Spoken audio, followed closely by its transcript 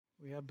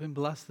We have been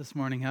blessed this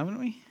morning, haven't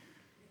we?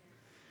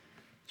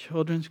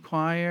 Children's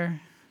choir,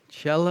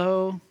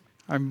 cello,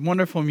 our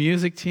wonderful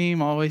music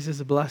team always is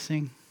a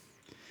blessing.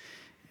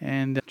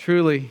 And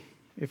truly,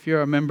 if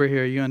you're a member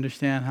here, you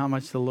understand how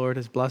much the Lord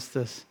has blessed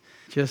us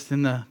just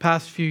in the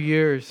past few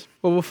years.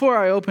 Well, before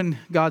I open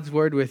God's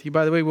Word with you,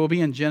 by the way, we'll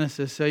be in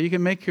Genesis, so you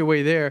can make your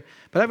way there.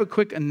 But I have a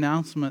quick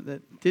announcement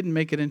that didn't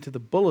make it into the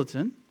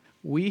bulletin.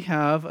 We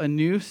have a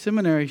new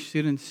seminary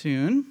student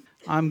soon.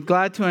 I'm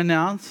glad to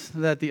announce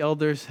that the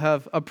elders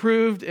have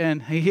approved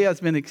and he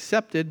has been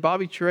accepted.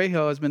 Bobby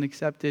Trejo has been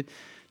accepted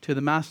to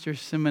the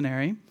Master's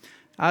Seminary.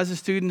 As a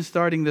student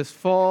starting this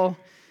fall,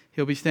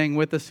 he'll be staying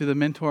with us through the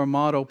Mentor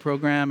Model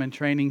program and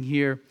training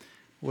here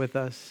with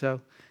us.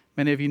 So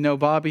many of you know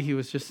Bobby. He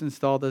was just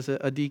installed as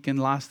a deacon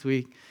last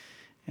week.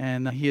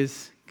 And he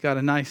has got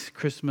a nice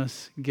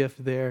Christmas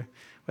gift there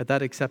with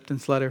that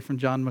acceptance letter from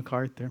John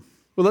MacArthur.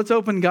 Well, let's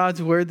open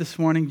God's Word this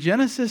morning.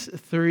 Genesis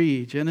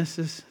 3.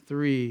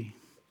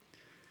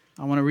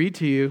 I want to read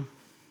to you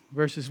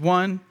verses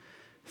 1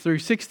 through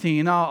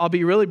 16. I'll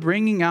be really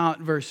bringing out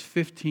verse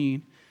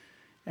 15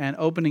 and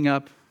opening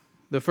up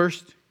the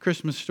first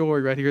Christmas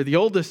story right here, the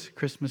oldest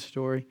Christmas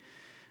story.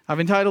 I've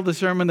entitled the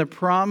sermon, The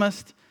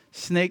Promised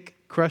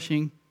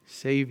Snake-Crushing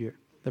Savior.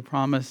 The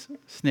Promised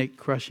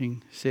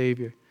Snake-Crushing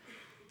Savior.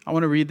 I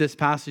want to read this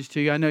passage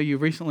to you. I know you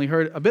recently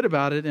heard a bit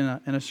about it in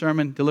a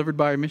sermon delivered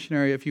by a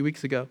missionary a few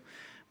weeks ago.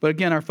 But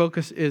again, our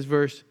focus is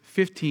verse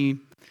 15.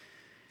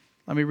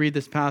 Let me read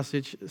this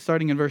passage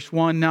starting in verse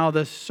 1. Now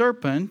the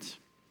serpent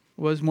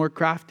was more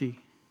crafty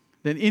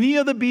than any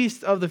of the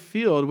beasts of the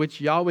field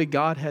which Yahweh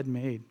God had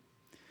made.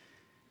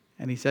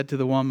 And he said to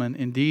the woman,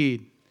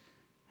 Indeed,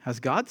 has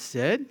God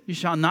said, You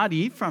shall not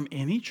eat from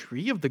any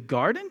tree of the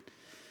garden?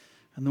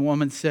 And the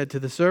woman said to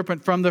the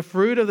serpent, From the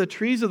fruit of the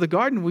trees of the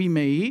garden we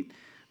may eat.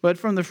 But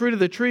from the fruit of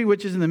the tree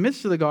which is in the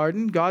midst of the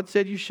garden, God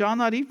said, You shall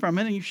not eat from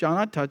it, and you shall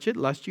not touch it,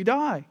 lest you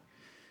die.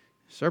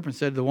 The serpent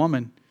said to the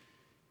woman,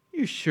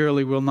 You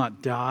surely will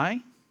not die.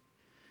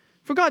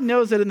 For God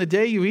knows that in the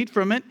day you eat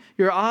from it,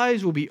 your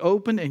eyes will be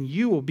opened, and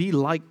you will be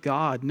like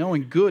God,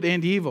 knowing good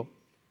and evil.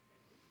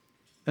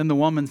 Then the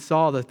woman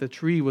saw that the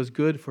tree was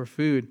good for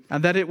food,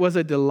 and that it was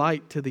a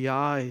delight to the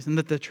eyes, and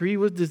that the tree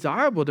was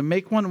desirable to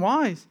make one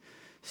wise.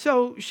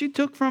 So she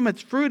took from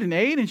its fruit and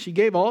ate, and she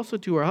gave also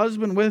to her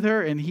husband with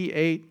her, and he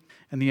ate.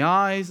 And the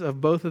eyes of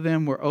both of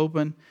them were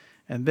open,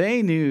 and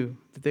they knew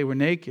that they were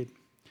naked.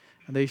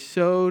 And they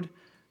sewed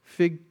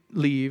fig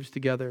leaves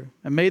together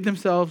and made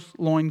themselves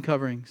loin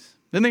coverings.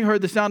 Then they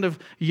heard the sound of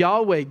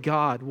Yahweh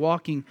God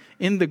walking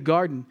in the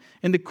garden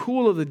in the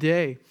cool of the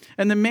day.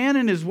 And the man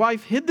and his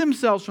wife hid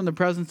themselves from the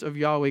presence of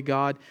Yahweh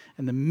God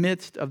in the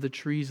midst of the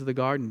trees of the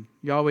garden.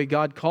 Yahweh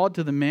God called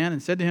to the man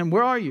and said to him,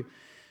 Where are you?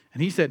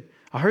 And he said,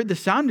 I heard the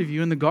sound of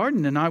you in the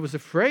garden, and I was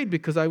afraid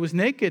because I was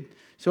naked,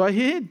 so I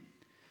hid.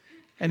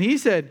 And he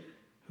said,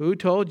 Who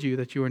told you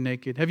that you were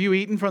naked? Have you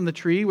eaten from the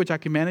tree which I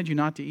commanded you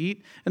not to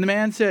eat? And the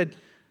man said,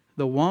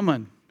 The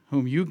woman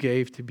whom you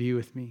gave to be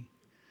with me,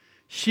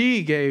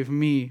 she gave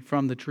me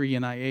from the tree,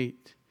 and I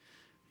ate.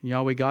 And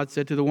Yahweh God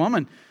said to the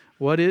woman,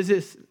 What is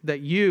this that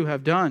you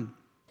have done?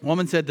 The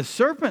woman said, The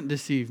serpent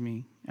deceived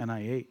me, and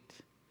I ate.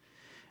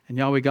 And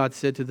Yahweh God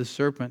said to the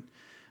serpent,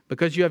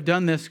 Because you have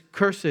done this,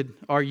 cursed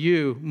are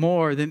you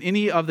more than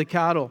any of the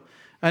cattle,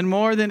 and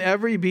more than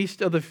every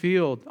beast of the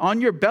field. On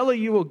your belly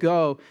you will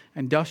go,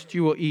 and dust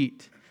you will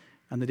eat,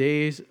 and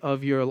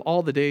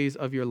all the days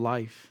of your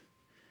life.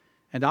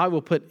 And I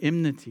will put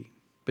enmity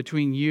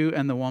between you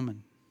and the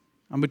woman,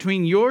 and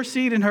between your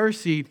seed and her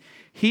seed.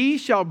 He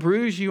shall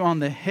bruise you on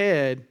the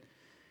head,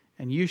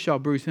 and you shall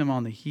bruise him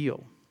on the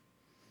heel.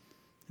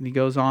 And he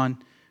goes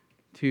on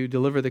to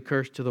deliver the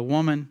curse to the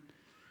woman.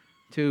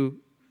 To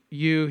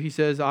you, he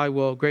says, I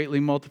will greatly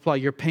multiply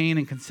your pain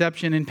and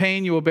conception. In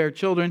pain you will bear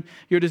children.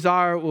 Your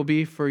desire will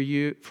be for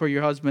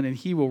your husband, and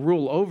he will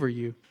rule over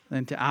you.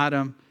 Then to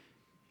Adam,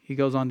 he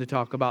goes on to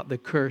talk about the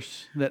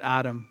curse that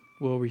Adam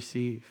will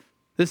receive.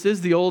 This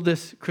is the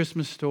oldest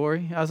Christmas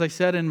story. As I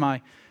said in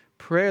my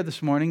prayer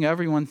this morning,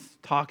 everyone's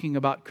talking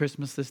about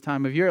Christmas this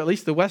time of year, at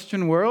least the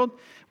Western world.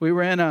 We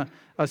were in a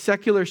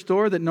secular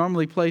store that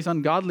normally plays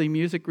ungodly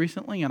music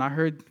recently, and I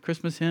heard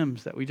Christmas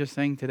hymns that we just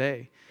sang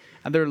today.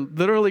 And they're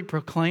literally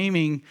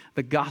proclaiming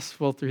the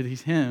gospel through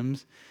these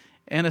hymns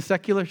in a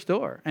secular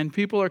store. And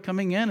people are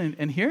coming in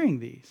and hearing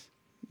these.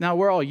 Now,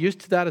 we're all used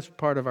to that as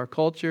part of our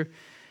culture.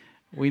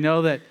 We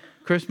know that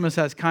Christmas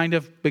has kind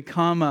of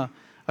become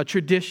a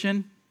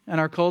tradition in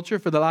our culture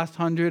for the last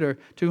 100 or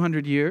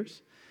 200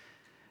 years.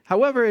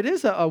 However, it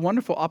is a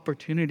wonderful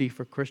opportunity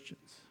for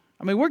Christians.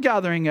 I mean, we're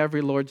gathering every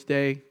Lord's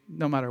Day,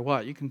 no matter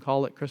what. You can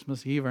call it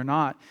Christmas Eve or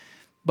not.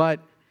 But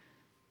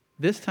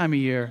this time of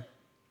year,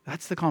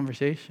 that's the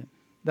conversation.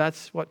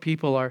 That's what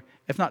people are,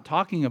 if not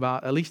talking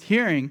about, at least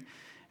hearing.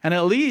 And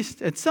at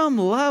least at some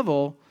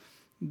level,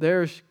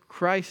 there's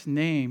Christ's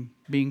name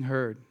being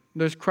heard.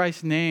 There's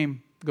Christ's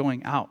name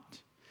going out.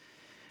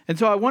 And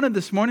so I wanted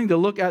this morning to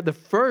look at the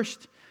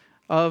first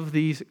of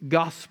these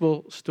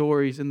gospel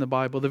stories in the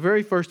Bible. The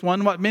very first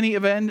one, what many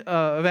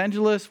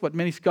evangelists, what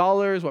many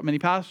scholars, what many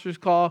pastors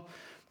call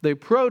the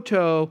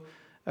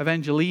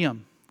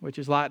proto-evangelium, which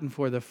is Latin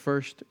for the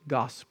first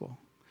gospel.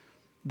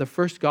 The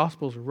first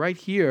gospel is right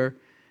here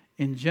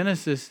in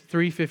Genesis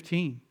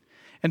 3:15.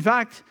 In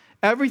fact,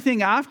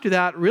 everything after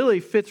that really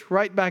fits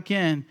right back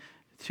in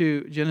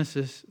to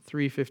Genesis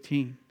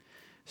 3:15.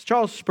 As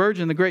Charles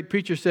Spurgeon, the great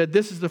preacher, said,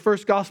 "This is the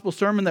first gospel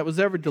sermon that was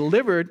ever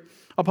delivered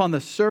upon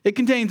the serpent. It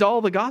contains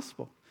all the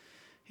gospel."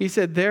 He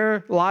said,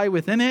 "There lie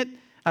within it,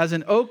 as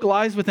an oak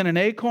lies within an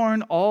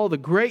acorn, all the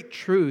great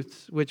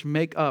truths which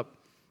make up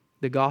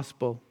the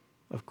gospel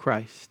of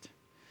Christ."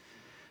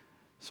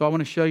 So I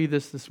want to show you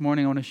this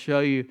morning. I want to show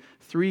you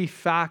 3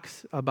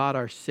 facts about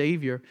our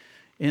Savior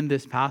in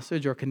this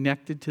passage, or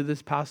connected to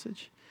this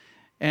passage.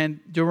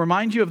 And to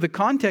remind you of the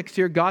context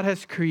here, God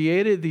has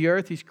created the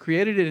earth. He's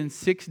created it in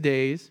 6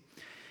 days.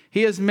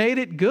 He has made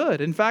it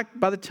good. In fact,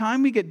 by the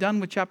time we get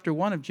done with chapter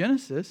 1 of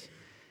Genesis,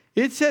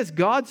 it says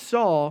God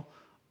saw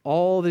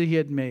all that He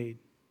had made.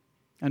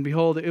 And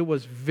behold, it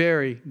was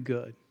very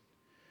good.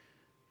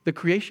 The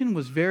creation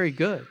was very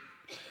good.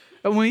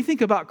 And when we think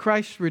about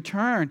Christ's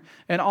return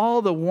and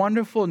all the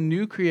wonderful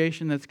new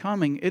creation that's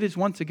coming, it is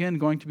once again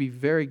going to be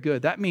very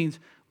good. That means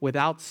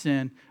without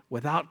sin,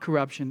 without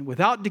corruption,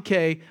 without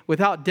decay,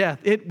 without death.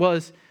 It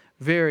was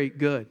very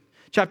good.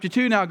 Chapter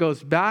 2 now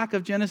goes back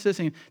of Genesis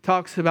and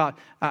talks about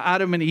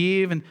Adam and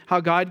Eve and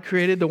how God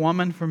created the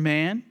woman for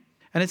man.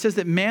 And it says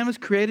that man was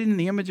created in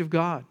the image of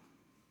God.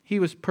 He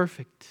was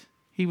perfect.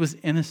 He was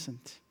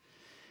innocent.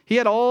 He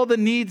had all the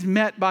needs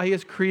met by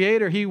his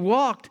Creator. He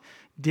walked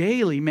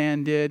daily,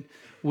 man did,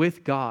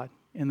 with God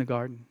in the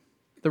garden.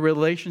 The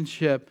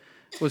relationship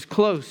was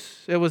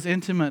close. It was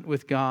intimate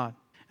with God.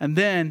 And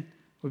then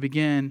we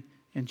begin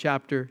in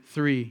chapter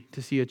 3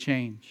 to see a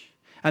change.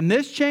 And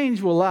this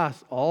change will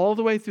last all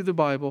the way through the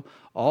Bible,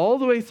 all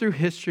the way through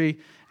history,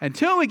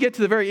 until we get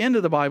to the very end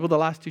of the Bible, the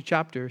last 2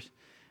 chapters.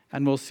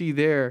 And we'll see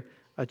there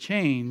a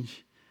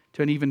change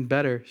to an even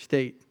better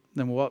state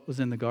than what was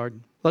in the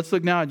garden. Let's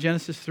look now at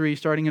Genesis 3,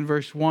 starting in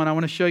verse 1. I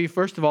want to show you,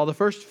 first of all, the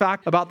first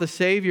fact about the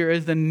Savior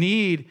is the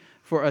need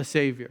for a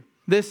Savior.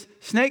 This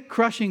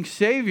snake-crushing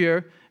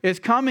Savior is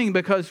coming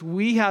because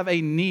we have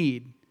a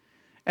need.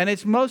 And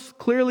it's most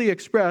clearly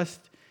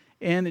expressed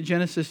in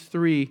Genesis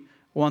 3,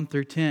 1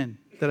 through 10,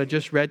 that I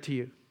just read to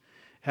you.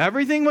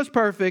 Everything was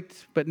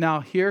perfect, but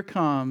now here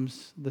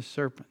comes the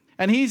serpent.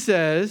 And he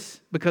says,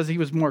 because he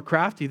was more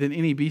crafty than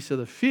any beast of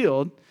the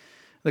field,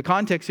 the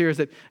context here is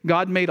that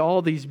God made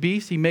all these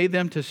beasts. He made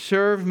them to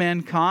serve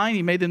mankind.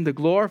 He made them to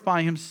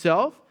glorify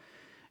Himself.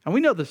 And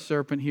we know the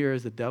serpent here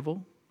is the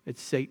devil.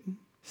 It's Satan.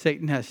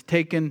 Satan has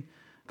taken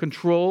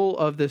control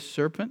of this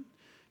serpent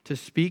to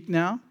speak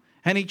now.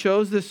 And he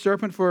chose this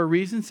serpent for a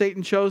reason.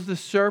 Satan chose the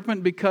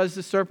serpent because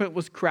the serpent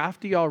was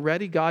crafty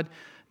already. God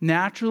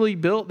naturally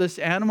built this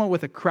animal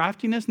with a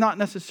craftiness, not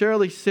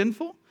necessarily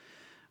sinful.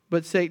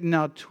 But Satan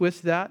now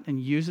twists that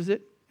and uses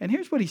it. And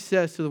here's what he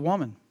says to the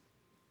woman.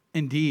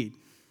 Indeed.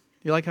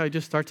 You like how he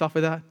just starts off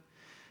with that?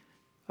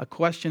 A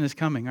question is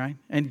coming, right?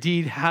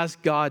 Indeed, has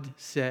God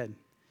said?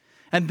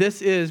 And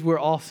this is where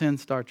all sin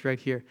starts right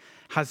here.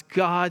 Has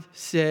God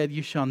said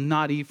you shall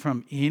not eat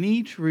from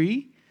any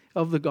tree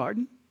of the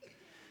garden?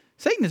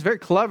 Satan is very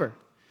clever.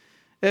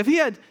 If he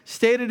had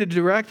stated a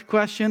direct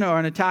question or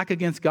an attack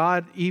against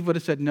God, Eve would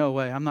have said, no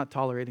way, I'm not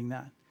tolerating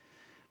that.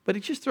 But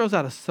he just throws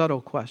out a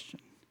subtle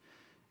question.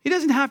 He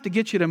doesn't have to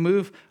get you to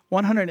move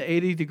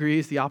 180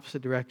 degrees the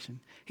opposite direction.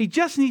 He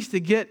just needs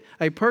to get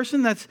a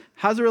person that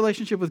has a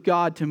relationship with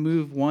God to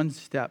move one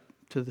step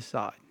to the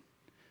side.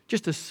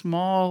 Just a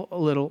small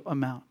little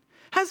amount.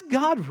 Has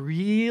God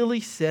really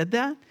said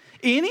that?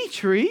 Any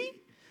tree?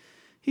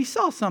 He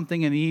saw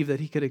something in Eve that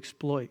he could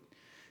exploit.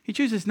 He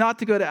chooses not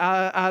to go to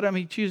Adam.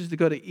 He chooses to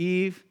go to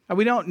Eve. And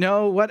we don't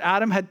know what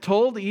Adam had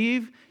told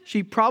Eve.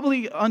 She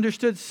probably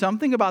understood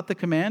something about the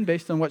command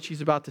based on what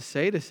she's about to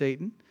say to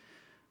Satan.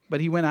 But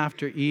he went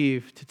after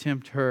Eve to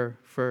tempt her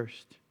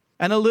first.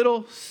 And a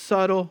little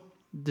subtle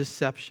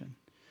deception.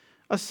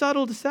 A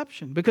subtle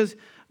deception. Because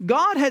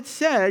God had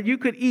said you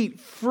could eat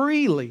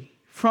freely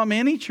from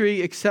any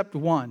tree except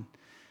one.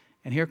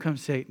 And here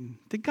comes Satan.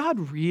 Did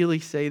God really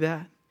say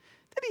that?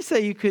 Did He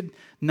say you could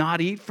not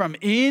eat from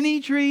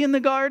any tree in the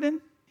garden?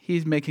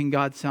 He's making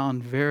God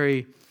sound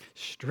very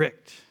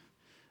strict,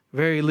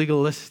 very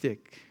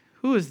legalistic.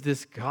 Who is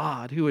this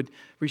God who would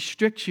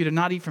restrict you to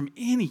not eat from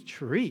any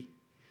tree?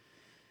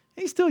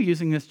 He's still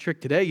using this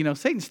trick today. You know,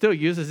 Satan still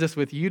uses this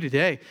with you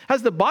today.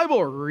 Has the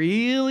Bible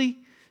really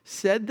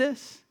said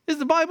this? Is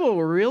the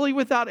Bible really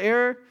without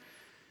error?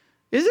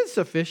 Is it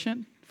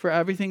sufficient for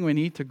everything we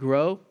need to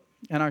grow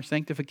in our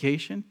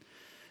sanctification?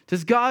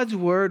 Does God's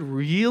word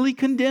really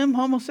condemn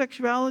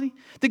homosexuality?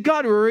 Did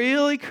God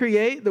really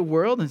create the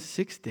world in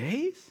 6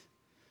 days?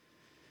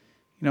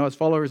 You know, as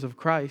followers of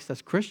Christ,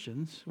 as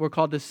Christians, we're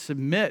called to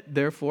submit,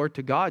 therefore,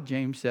 to God,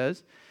 James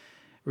says.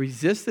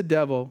 Resist the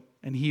devil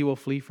and he will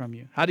flee from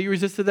you. How do you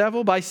resist the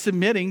devil? By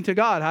submitting to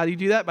God. How do you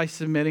do that? By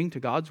submitting to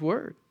God's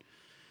word.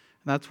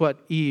 And that's what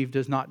Eve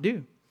does not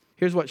do.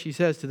 Here's what she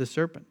says to the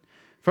serpent.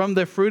 From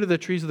the fruit of the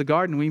trees of the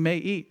garden we may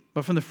eat,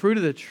 but from the fruit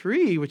of the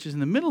tree which is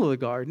in the middle of the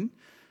garden,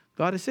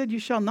 God has said, you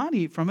shall not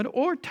eat from it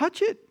or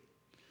touch it.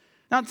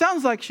 Now, it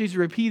sounds like she's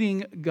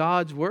repeating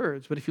God's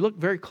words, but if you look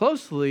very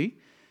closely,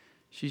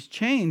 she's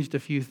changed a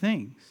few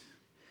things.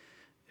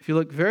 If you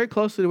look very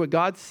closely to what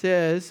God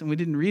says, and we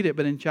didn't read it,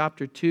 but in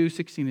chapter 2,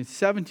 16 and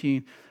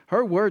 17,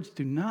 her words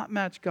do not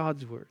match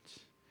God's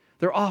words.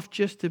 They're off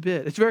just a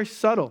bit. It's very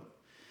subtle.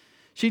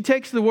 She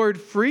takes the word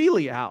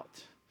freely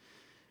out.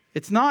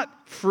 It's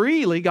not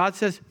freely. God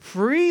says,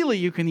 freely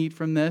you can eat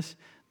from this.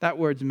 That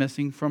word's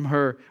missing from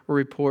her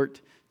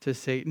report to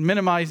Satan,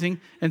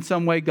 minimizing in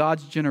some way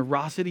God's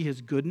generosity,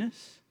 his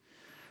goodness.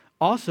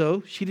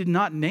 Also, she did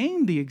not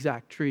name the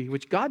exact tree,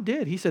 which God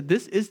did. He said,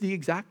 this is the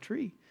exact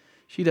tree.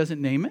 She doesn't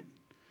name it.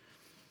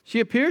 She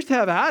appears to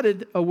have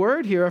added a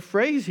word here, a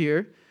phrase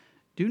here,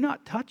 do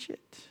not touch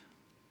it.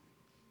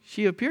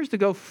 She appears to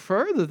go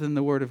further than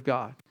the word of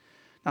God.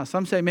 Now,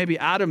 some say maybe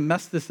Adam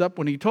messed this up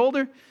when he told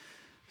her.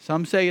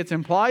 Some say it's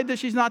implied that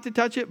she's not to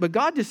touch it, but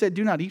God just said,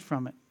 do not eat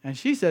from it. And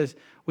she says,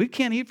 we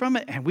can't eat from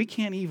it, and we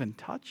can't even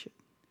touch it.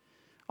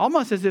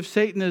 Almost as if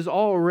Satan is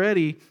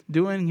already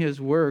doing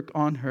his work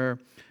on her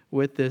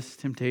with this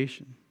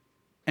temptation.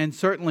 And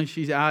certainly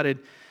she's added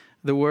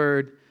the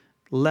word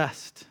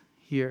lest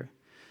here.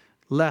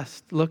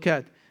 Lest. Look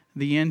at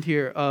the end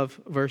here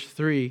of verse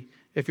 3.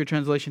 If your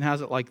translation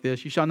has it like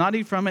this, you shall not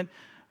eat from it,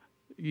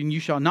 and you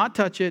shall not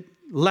touch it,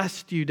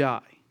 lest you die.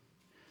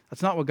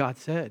 That's not what God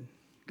said.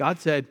 God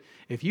said,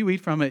 if you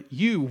eat from it,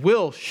 you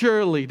will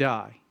surely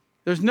die.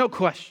 There's no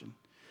question.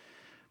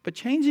 But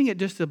changing it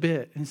just a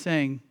bit and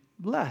saying,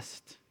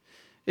 lest.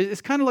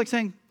 It's kind of like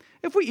saying,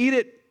 if we eat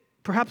it,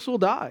 perhaps we'll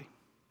die.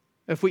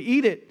 If we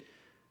eat it,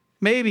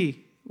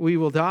 maybe we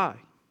will die.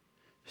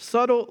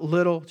 Subtle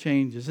little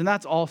changes. And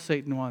that's all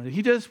Satan wanted.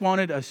 He just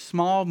wanted a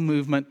small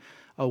movement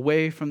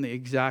away from the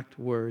exact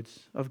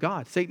words of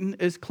God. Satan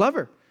is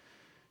clever.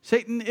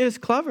 Satan is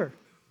clever.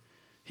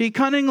 He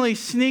cunningly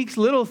sneaks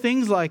little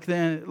things like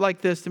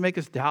this to make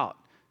us doubt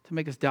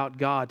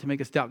God, to make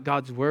us doubt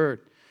God's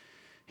word.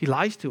 He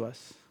lies to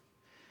us.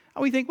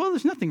 And we think, well,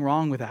 there's nothing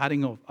wrong with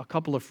adding a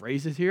couple of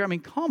phrases here. I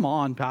mean, come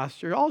on,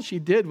 Pastor. All she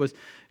did was,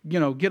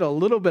 get a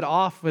little bit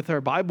off with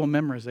her Bible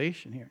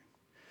memorization here.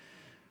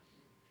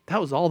 That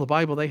was all the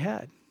Bible they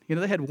had.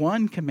 They had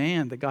one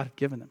command that God had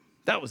given them.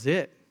 That was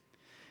it.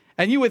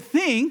 And you would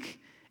think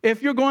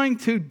if you're going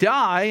to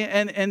die,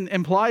 and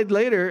implied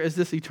later is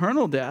this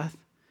eternal death,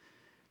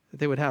 that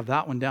they would have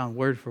that one down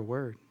word for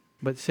word.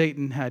 But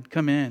Satan had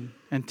come in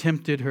and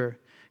tempted her.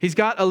 He's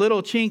got a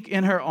little chink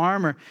in her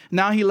armor.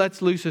 Now he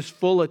lets loose his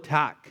full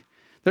attack.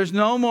 There's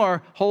no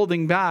more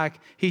holding back.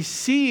 He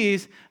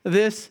sees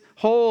this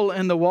hole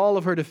in the wall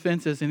of her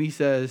defenses and he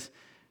says,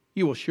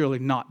 you will surely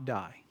not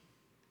die.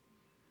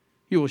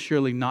 You will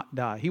surely not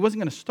die. He wasn't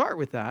going to start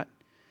with that.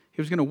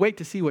 He was going to wait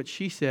to see what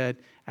she said.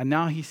 And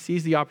now he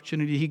sees the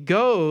opportunity. He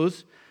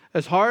goes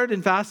as hard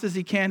and fast as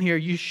he can here.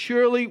 You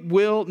surely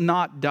will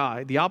not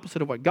die. The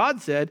opposite of what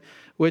God said,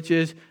 which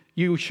is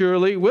you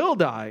surely will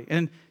die.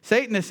 And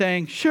Satan is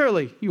saying,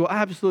 surely you will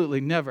absolutely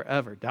never,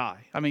 ever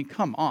die. I mean,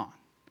 come on.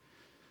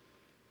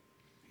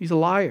 He's a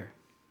liar.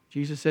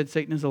 Jesus said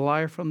Satan is a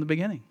liar from the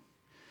beginning.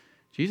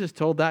 Jesus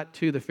told that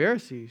to the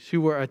Pharisees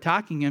who were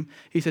attacking him.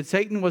 He said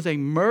Satan was a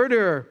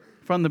murderer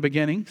from the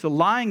beginning. So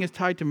lying is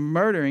tied to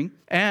murdering.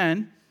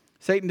 And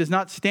Satan does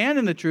not stand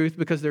in the truth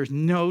because there's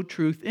no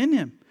truth in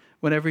him.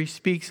 Whenever he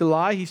speaks a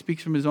lie, he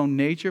speaks from his own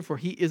nature, for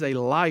he is a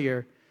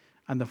liar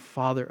and the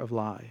father of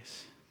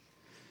lies.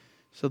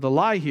 So the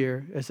lie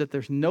here is that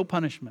there's no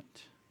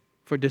punishment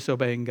for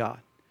disobeying God.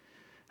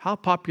 How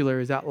popular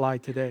is that lie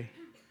today?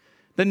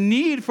 The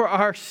need for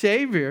our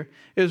Savior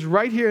is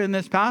right here in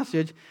this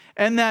passage,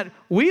 and that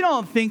we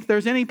don't think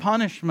there's any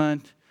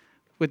punishment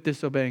with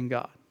disobeying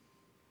God.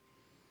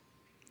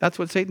 That's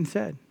what Satan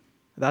said.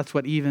 That's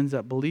what Eve ends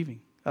up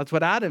believing. That's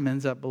what Adam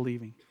ends up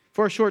believing,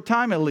 for a short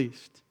time at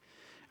least.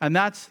 And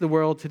that's the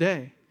world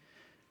today.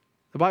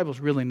 The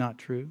Bible's really not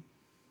true.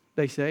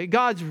 They say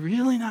God's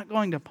really not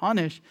going to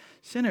punish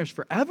sinners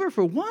forever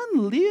for one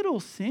little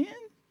sin.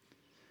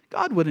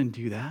 God wouldn't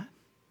do that.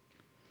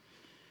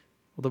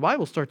 Well, the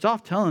Bible starts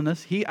off telling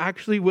us he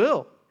actually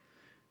will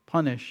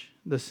punish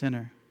the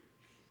sinner.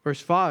 Verse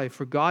 5,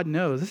 for God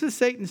knows, this is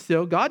Satan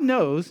still, God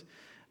knows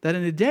that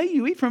in the day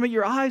you eat from it,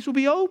 your eyes will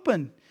be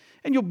open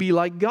and you'll be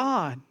like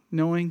God,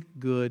 knowing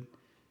good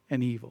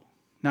and evil.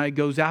 Now he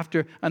goes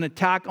after an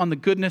attack on the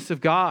goodness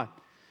of God.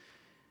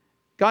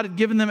 God had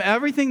given them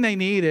everything they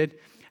needed.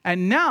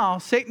 And now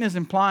Satan is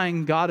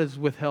implying God has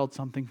withheld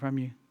something from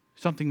you.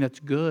 Something that's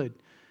good.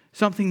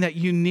 Something that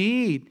you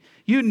need.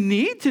 You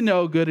need to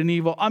know good and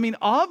evil. I mean,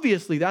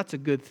 obviously that's a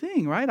good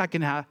thing, right? I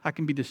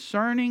can be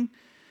discerning.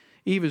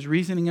 Eve is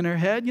reasoning in her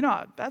head.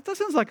 That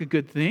sounds like a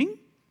good thing.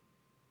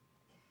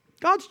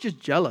 God's just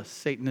jealous,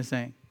 Satan is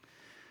saying.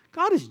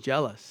 God is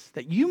jealous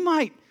that you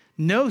might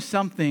know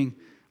something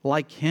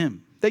like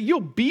him. That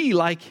you'll be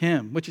like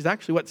him, which is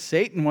actually what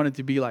Satan wanted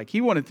to be like. He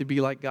wanted to be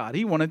like God.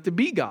 He wanted to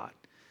be God.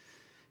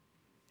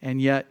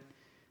 And yet,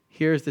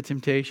 here's the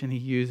temptation he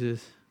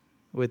uses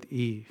with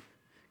Eve.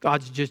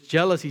 God's just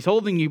jealous. He's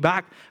holding you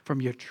back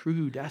from your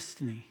true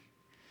destiny.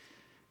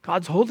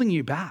 God's holding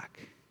you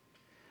back.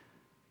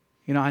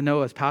 You know, I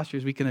know as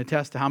pastors, we can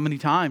attest to how many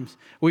times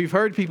we've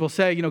heard people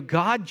say, you know,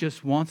 God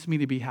just wants me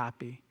to be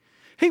happy.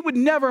 He would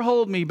never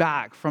hold me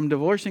back from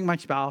divorcing my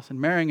spouse and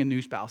marrying a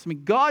new spouse. I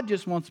mean, God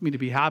just wants me to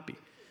be happy.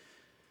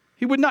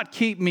 He would not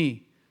keep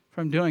me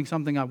from doing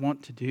something I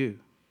want to do.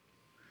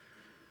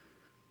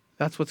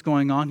 That's what's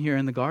going on here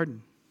in the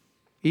garden.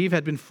 Eve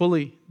had been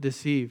fully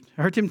deceived.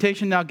 Her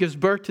temptation now gives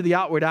birth to the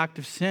outward act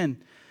of sin.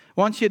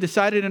 Once she had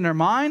decided in her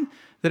mind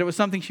that it was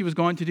something she was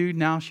going to do,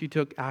 now she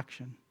took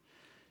action.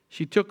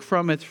 She took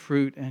from its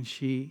fruit and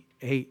she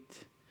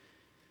ate.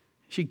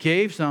 She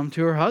gave some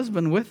to her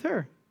husband with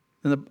her.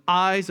 And the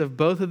eyes of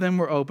both of them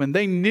were open.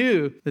 They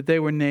knew that they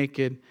were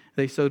naked.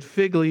 They sewed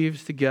fig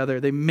leaves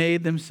together. They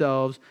made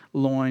themselves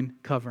loin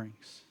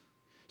coverings.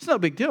 It's no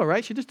big deal,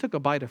 right? She just took a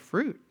bite of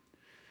fruit.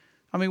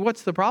 I mean,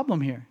 what's the problem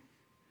here?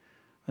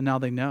 And now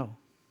they know.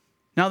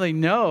 Now they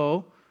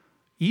know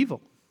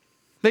evil.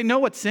 They know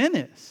what sin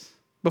is.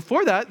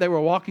 Before that, they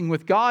were walking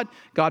with God.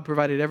 God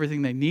provided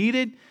everything they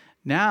needed.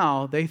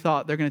 Now they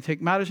thought they're going to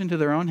take matters into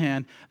their own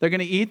hand. They're going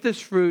to eat this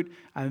fruit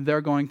and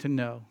they're going to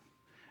know.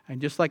 And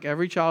just like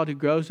every child who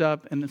grows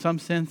up in some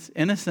sense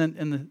innocent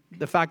in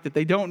the fact that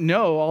they don't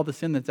know all the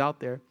sin that's out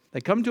there, they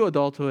come to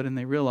adulthood and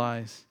they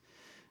realize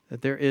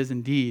that there is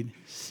indeed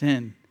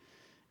sin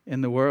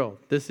in the world.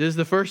 This is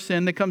the first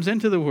sin that comes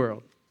into the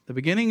world. The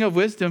beginning of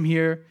wisdom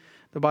here,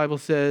 the Bible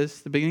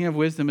says, the beginning of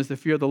wisdom is the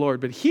fear of the Lord.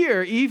 But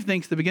here, Eve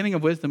thinks the beginning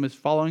of wisdom is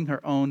following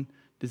her own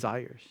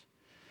desires.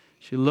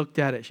 She looked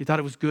at it. She thought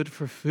it was good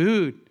for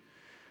food.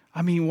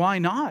 I mean, why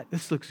not?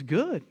 This looks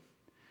good.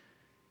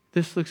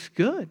 This looks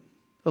good.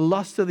 The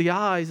lust of the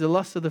eyes, the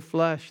lust of the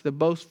flesh, the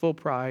boastful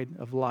pride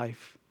of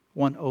life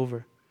won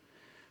over.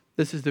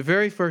 This is the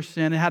very first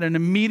sin. It had an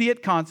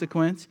immediate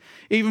consequence.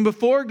 Even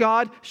before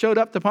God showed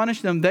up to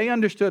punish them, they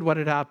understood what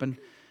had happened.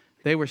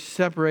 They were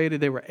separated.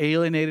 They were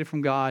alienated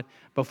from God.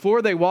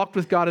 Before they walked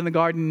with God in the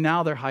garden,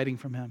 now they're hiding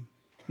from Him.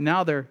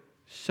 Now they're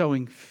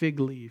sewing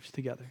fig leaves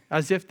together,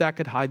 as if that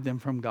could hide them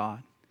from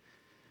God.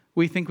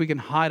 We think we can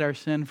hide our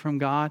sin from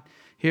God.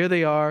 Here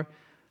they are,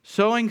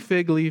 sewing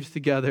fig leaves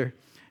together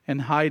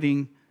and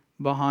hiding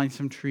behind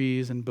some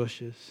trees and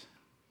bushes.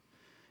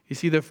 You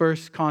see, the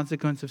first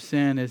consequence of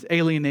sin is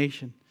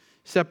alienation,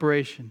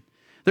 separation.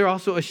 They're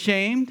also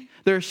ashamed.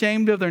 They're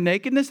ashamed of their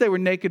nakedness. They were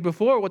naked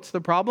before. What's the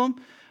problem?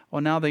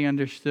 Well, now they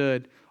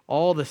understood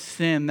all the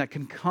sin that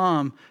can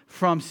come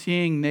from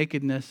seeing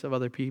nakedness of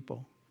other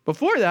people.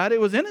 Before that,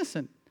 it was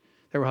innocent.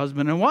 They were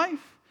husband and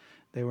wife.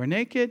 They were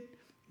naked.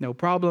 No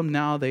problem.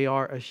 Now they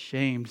are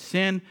ashamed.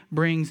 Sin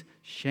brings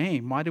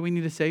shame. Why do we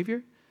need a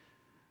Savior?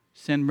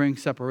 Sin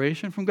brings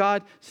separation from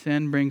God.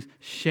 Sin brings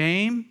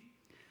shame.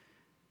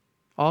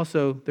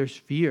 Also, there's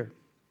fear.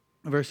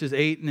 Verses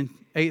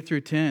 8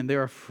 through 10,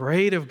 they're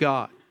afraid of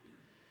God.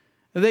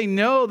 They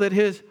know that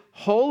His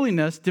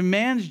holiness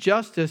demands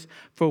justice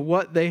for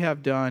what they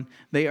have done.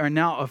 They are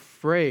now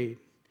afraid.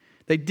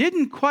 They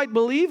didn't quite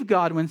believe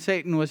God when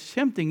Satan was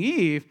tempting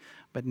Eve,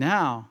 but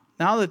now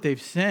that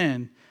they've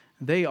sinned,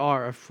 they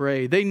are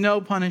afraid. They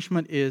know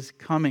punishment is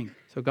coming.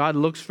 So God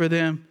looks for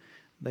them.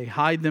 They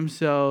hide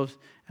themselves.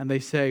 And they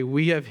say,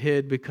 we have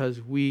hid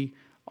because we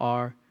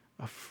are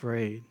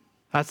afraid.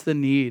 That's the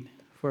need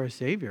for a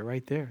Savior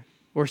right there.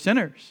 We're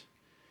sinners.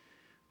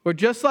 We're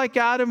just like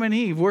Adam and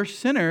Eve. We're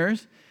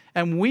sinners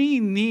and we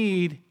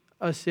need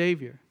a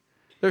Savior.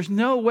 There's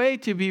no way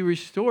to be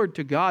restored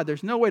to God.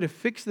 There's no way to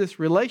fix this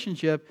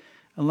relationship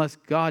unless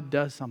God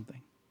does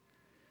something.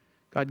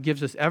 God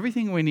gives us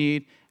everything we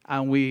need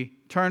and we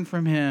turn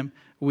from Him.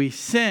 We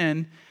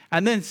sin.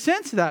 And then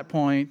since that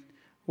point,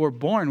 we're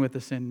born with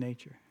a sin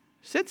nature.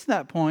 Since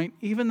that point,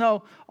 even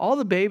though all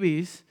the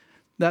babies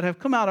that have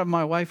come out of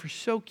my wife are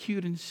so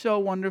cute and so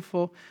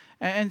wonderful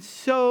and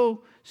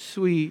so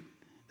sweet,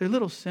 they're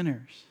little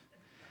sinners.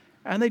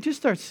 And they just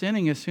start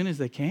sinning as soon as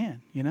they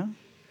can, you know?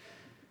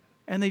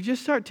 And they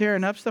just start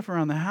tearing up stuff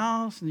around the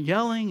house and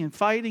yelling and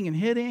fighting and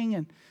hitting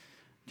and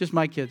just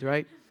my kids,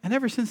 right? And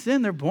ever since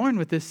then, they're born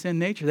with this sin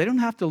nature. They don't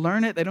have to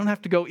learn it. They don't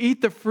have to go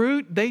eat the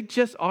fruit. They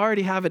just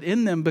already have it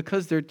in them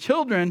because they're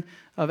children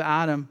of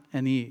Adam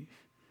and Eve.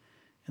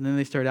 And then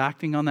they start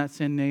acting on that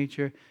sin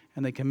nature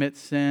and they commit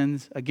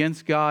sins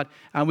against God.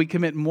 And we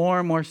commit more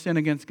and more sin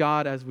against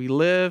God as we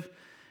live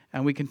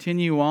and we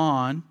continue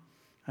on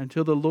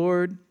until the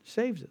Lord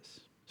saves us.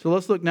 So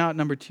let's look now at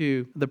number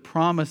 2, the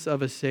promise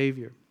of a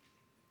Savior.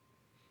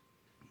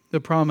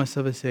 The promise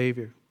of a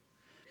Savior.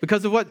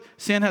 Because of what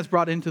sin has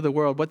brought into the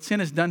world, what sin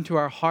has done to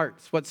our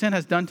hearts, what sin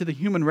has done to the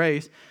human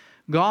race,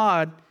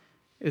 God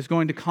is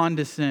going to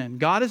condescend.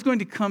 God is going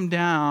to come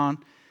down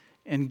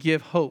and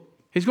give hope.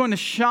 He's going to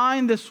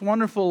shine this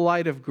wonderful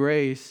light of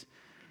grace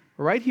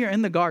right here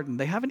in the garden.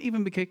 They haven't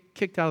even been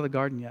kicked out of the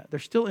garden yet. They're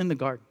still in the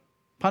garden.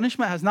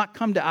 Punishment has not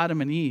come to Adam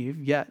and Eve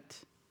yet.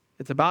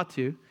 It's about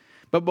to.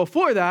 But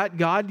before that,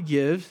 God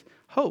gives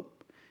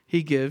hope.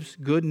 He gives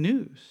good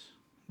news.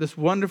 This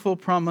wonderful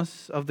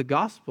promise of the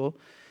gospel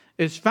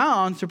is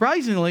found,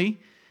 surprisingly,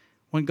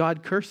 when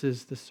God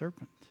curses the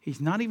serpent. He's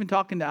not even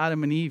talking to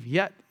Adam and Eve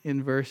yet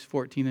in verse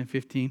 14 and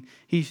 15.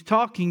 He's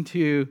talking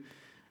to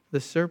the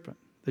serpent.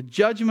 The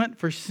judgment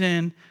for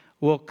sin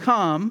will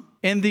come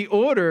in the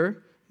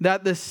order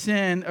that the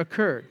sin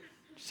occurred.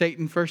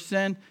 Satan first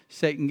sinned,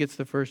 Satan gets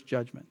the first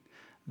judgment.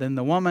 Then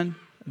the woman,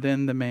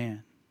 then the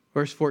man.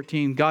 Verse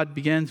 14, God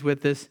begins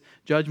with this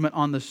judgment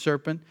on the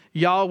serpent.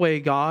 Yahweh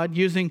God,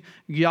 using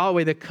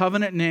Yahweh, the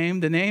covenant name,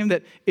 the name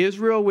that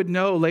Israel would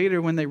know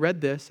later when they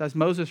read this, as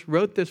Moses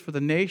wrote this for the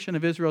nation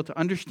of Israel to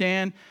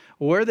understand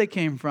where they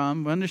came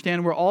from,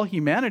 understand where all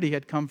humanity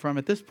had come from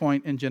at this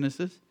point in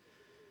Genesis.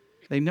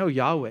 They know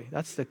Yahweh.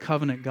 That's the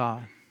covenant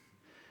God.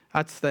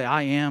 That's the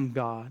I am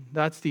God.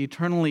 That's the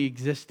eternally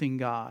existing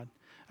God.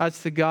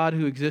 That's the God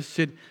who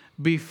existed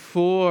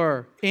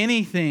before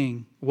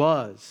anything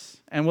was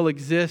and will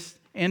exist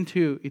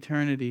into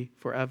eternity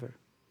forever.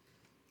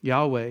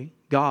 Yahweh,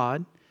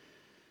 God,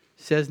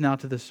 says now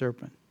to the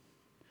serpent,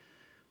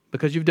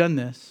 because you've done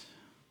this,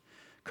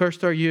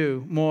 cursed are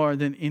you more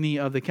than any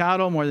of the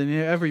cattle, more than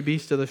every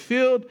beast of the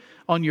field.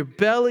 On your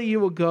belly you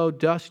will go,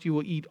 dust you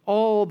will eat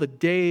all the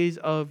days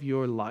of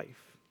your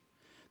life.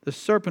 The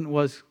serpent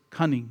was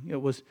cunning. It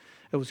was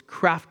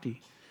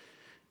crafty.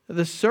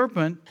 The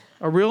serpent,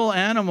 a real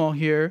animal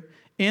here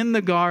in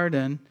the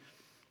garden,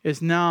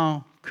 is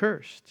now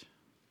cursed.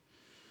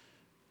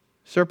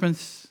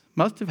 Serpents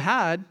must have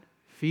had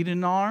feet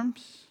and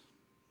arms,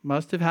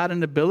 must have had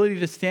an ability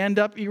to stand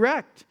up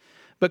erect,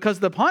 because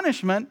the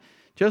punishment,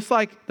 just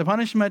like the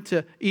punishment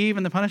to Eve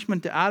and the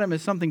punishment to Adam,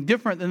 is something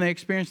different than they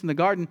experienced in the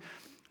garden.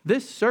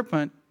 This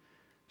serpent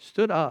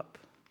stood up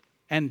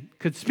and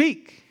could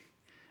speak.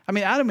 I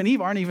mean, Adam and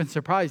Eve aren't even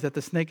surprised that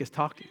the snake is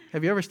talking.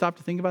 Have you ever stopped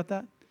to think about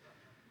that?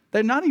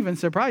 They're not even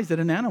surprised that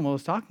an animal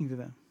is talking to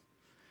them.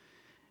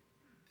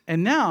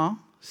 And now,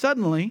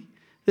 suddenly,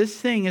 this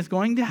thing is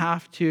going to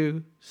have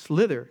to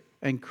slither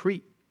and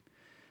creep.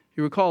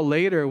 You recall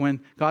later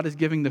when God is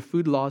giving the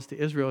food laws to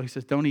Israel, he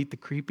says, don't eat the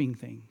creeping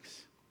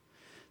things.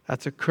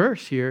 That's a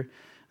curse here,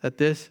 that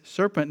this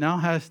serpent now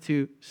has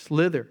to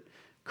slither,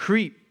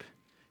 creep,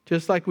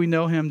 just like we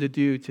know him to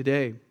do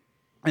today.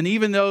 And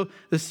even though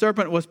the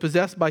serpent was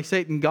possessed by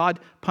Satan, God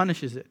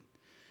punishes it.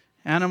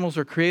 Animals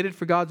are created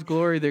for God's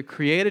glory. They're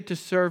created to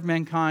serve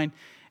mankind,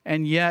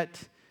 and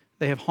yet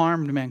they have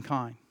harmed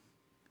mankind.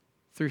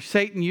 Through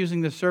Satan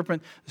using the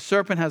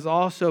serpent has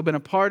also been a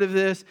part of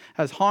this,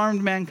 has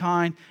harmed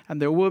mankind,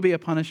 and there will be a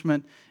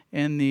punishment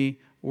in the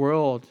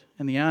world,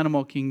 in the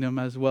animal kingdom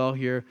as well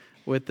here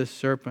with the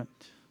serpent.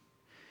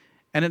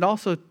 And it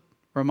also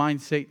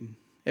reminds Satan.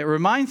 It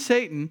reminds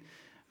Satan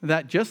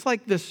that just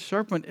like this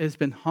serpent has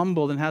been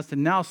humbled and has to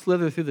now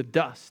slither through the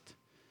dust,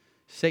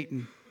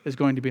 Satan is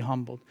going to be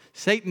humbled.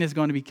 Satan is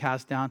going to be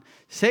cast down.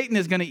 Satan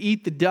is going to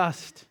eat the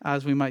dust,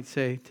 as we might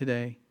say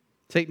today.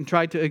 Satan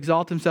tried to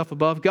exalt himself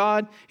above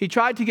God. He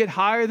tried to get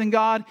higher than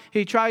God.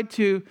 He tried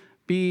to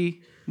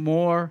be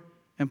more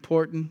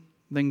important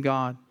than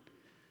God.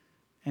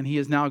 And he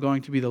is now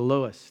going to be the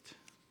lowest.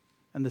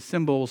 And the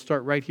symbol will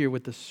start right here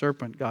with the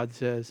serpent, God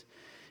says,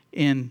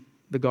 in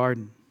the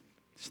garden.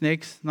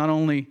 Snakes not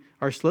only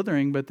are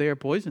slithering, but they are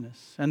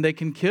poisonous. And they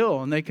can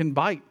kill and they can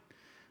bite.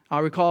 I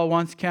recall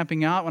once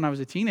camping out when I was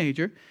a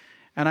teenager.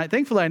 And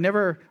thankfully, I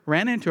never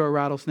ran into a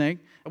rattlesnake.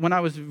 When I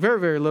was very,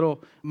 very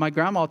little, my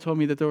grandma told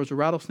me that there was a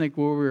rattlesnake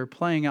where we were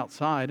playing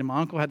outside, and my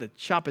uncle had to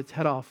chop its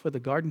head off with a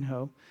garden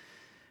hoe.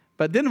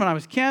 But then when I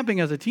was camping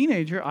as a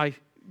teenager, I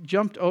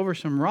jumped over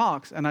some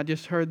rocks, and I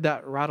just heard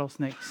that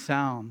rattlesnake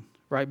sound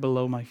right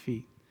below my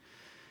feet.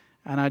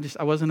 And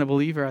I wasn't a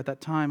believer at that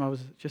time. I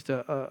was just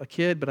a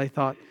kid, but I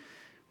thought,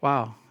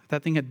 wow, if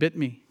that thing had bit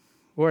me,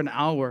 we're an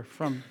hour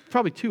from,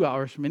 probably 2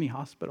 hours from any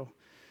hospital.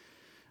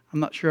 I'm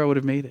not sure I would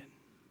have made it.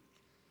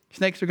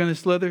 Snakes are going to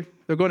slither.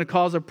 They're going to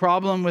cause a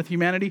problem with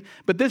humanity.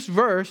 But this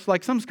verse,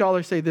 like some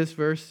scholars say, this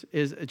verse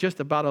is just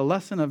about a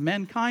lesson of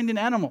mankind and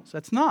animals.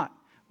 That's not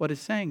what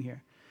it's saying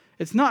here.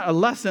 It's not a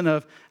lesson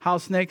of how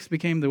snakes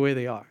became the way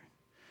they are.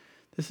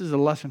 This is a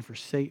lesson for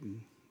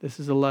Satan. This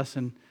is a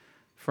lesson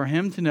for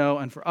him to know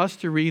and for us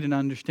to read and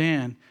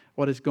understand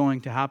what is going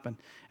to happen.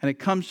 And it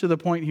comes to the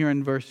point here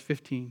in verse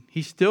 15.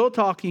 He's still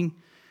talking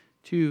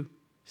to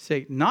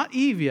Satan, not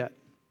Eve yet.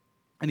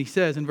 And he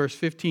says in verse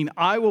 15,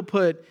 I will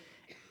put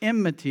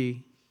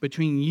enmity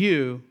between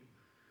you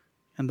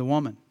and the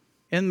woman.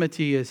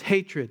 Enmity is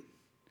hatred,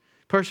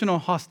 personal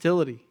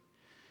hostility,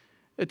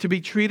 to be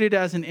treated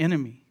as an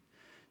enemy.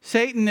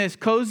 Satan is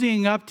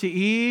cozying up to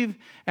Eve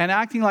and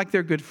acting like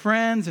they're good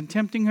friends and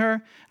tempting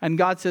her. And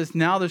God says,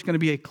 now there's going to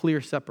be a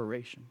clear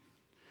separation.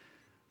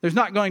 There's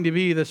not going to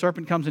be the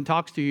serpent comes and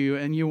talks to you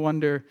and you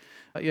wonder,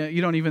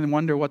 you don't even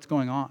wonder what's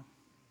going on.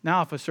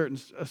 Now, if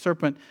a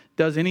serpent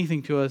does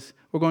anything to us,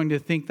 we're going to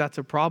think that's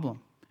a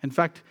problem. In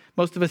fact,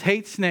 most of us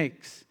hate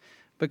snakes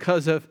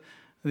because of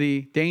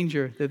the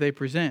danger that they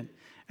present.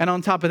 And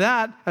on top of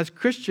that, as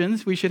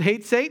Christians, we should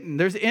hate Satan.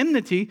 There's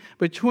enmity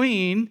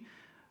between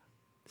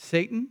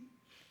Satan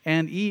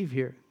and Eve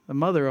here, the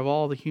mother of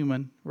all the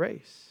human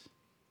race.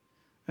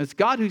 And it's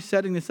God who's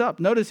setting this up.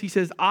 Notice he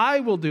says,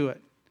 I will do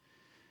it.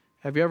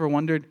 Have you ever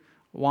wondered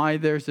why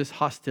there's this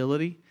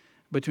hostility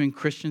between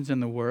Christians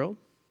and the world?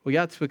 Well,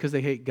 yeah, it's because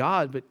they hate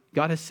God, but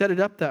God has set it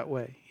up that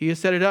way. He has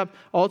set it up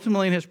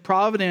ultimately in His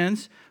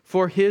providence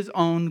for His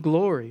own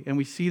glory. And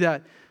we see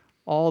that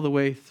all the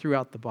way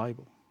throughout the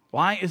Bible.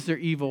 Why is there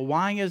evil?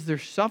 Why is there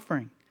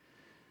suffering?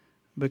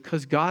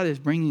 Because God is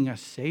bringing a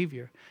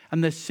Savior.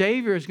 And the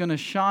Savior is going to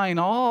shine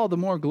all the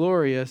more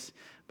glorious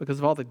because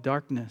of all the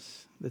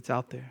darkness that's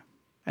out there.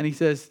 And He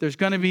says there's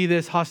going to be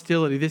this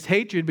hostility, this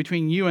hatred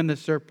between you and the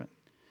serpent,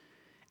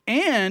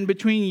 and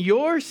between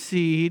your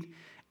seed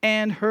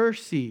and her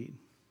seed.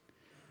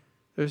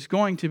 There's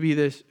going to be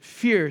this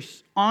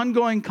fierce,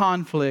 ongoing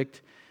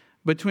conflict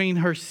between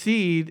her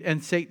seed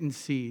and Satan's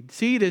seed.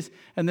 Seed is,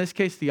 in this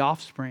case, the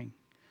offspring.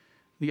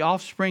 The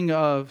offspring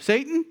of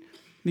Satan,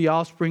 the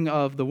offspring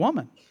of the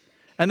woman.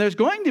 And there's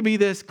going to be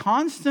this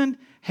constant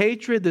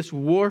hatred, this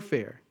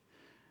warfare.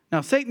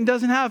 Now, Satan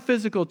doesn't have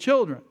physical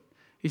children.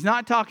 He's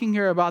not talking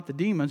here about the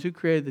demons. Who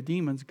created the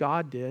demons?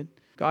 God did.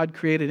 God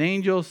created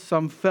angels.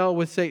 Some fell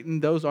with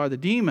Satan. Those are the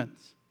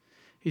demons.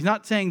 He's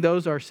not saying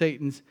those are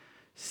Satan's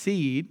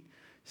seed.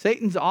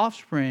 Satan's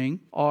offspring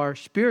are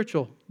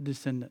spiritual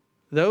descendants.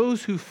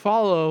 Those who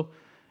follow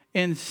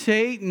in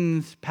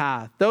Satan's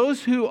path.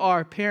 Those who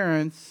are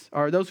parents,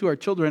 or those who are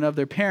children of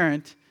their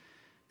parent,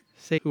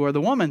 who are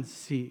the woman's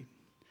seed.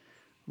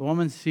 The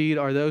woman's seed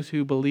are those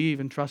who believe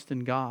and trust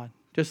in God.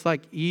 Just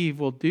like Eve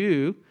will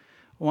do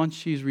once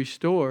she's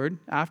restored.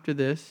 After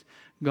this,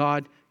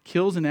 God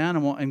kills an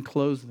animal and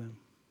clothes them.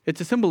 It's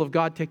a symbol of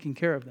God taking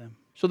care of them.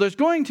 So there's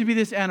going to be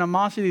this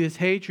animosity, this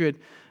hatred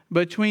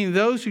between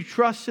those who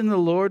trust in the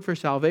Lord for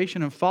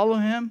salvation and follow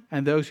Him,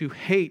 and those who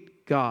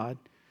hate God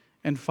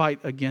and fight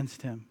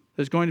against Him.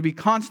 There's going to be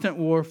constant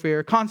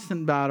warfare,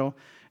 constant battle.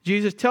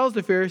 Jesus tells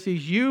the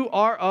Pharisees, you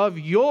are of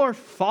your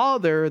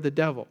father, the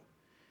devil,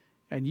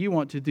 and you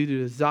want to do the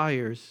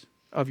desires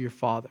of your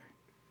father.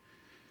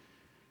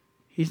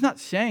 He's not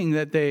saying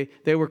that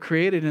they were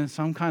created in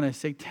some kind of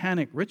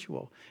satanic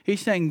ritual.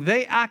 He's saying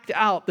they act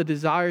out the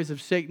desires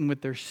of Satan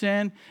with their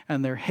sin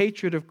and their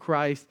hatred of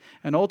Christ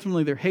and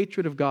ultimately their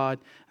hatred of God.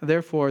 And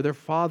therefore, their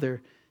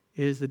father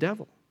is the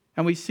devil.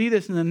 And we see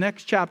this in the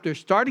next chapter,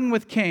 starting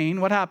with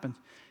Cain. What happens?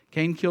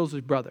 Cain kills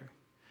his brother.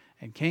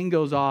 And Cain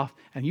goes off,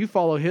 and you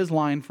follow his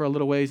line for a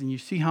little ways, and you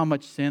see how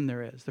much sin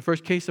there is. The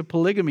first case of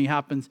polygamy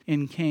happens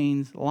in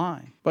Cain's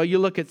line. But you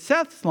look at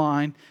Seth's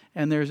line,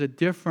 and there's a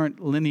different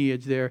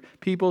lineage there.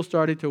 People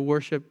started to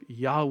worship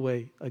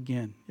Yahweh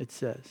again, it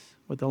says,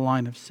 with the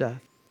line of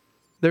Seth.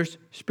 There's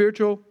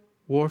spiritual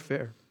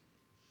warfare.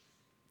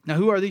 Now,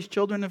 who are these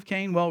children of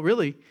Cain? Well,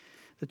 really,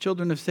 the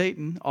children of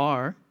Satan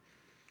are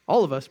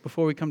all of us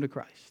before we come to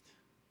Christ.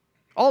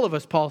 All of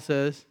us, Paul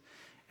says,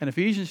 in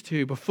Ephesians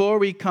 2, before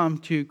we come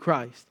to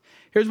Christ.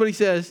 Here's what he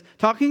says,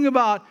 talking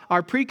about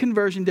our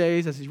pre-conversion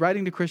days, as he's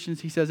writing to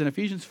Christians, he says in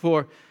Ephesians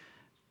 4,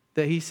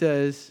 that he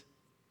says,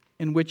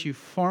 in which you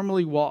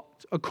formerly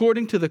walked,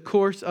 according to the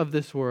course of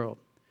this world,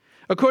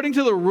 according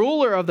to the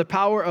ruler of the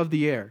power of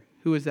the air.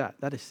 Who is that?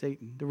 That is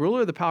Satan. The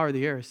ruler of the power of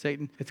the air is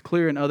Satan. It's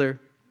clear in other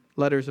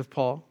letters of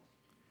Paul.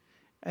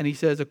 And he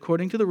says,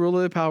 according to the ruler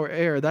of the power of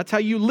air, that's how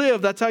you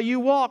lived, that's how you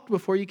walked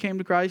before you came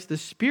to Christ, the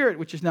Spirit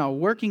which is now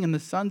working in the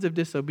sons of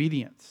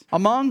disobedience,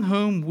 among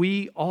whom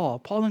we all,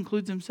 Paul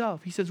includes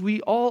himself. He says,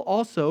 we all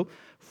also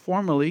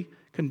formerly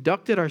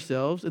conducted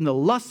ourselves in the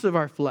lusts of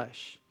our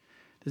flesh.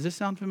 Does this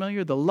sound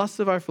familiar? The lusts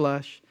of our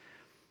flesh,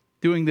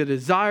 doing the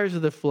desires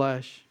of the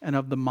flesh and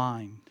of the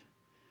mind.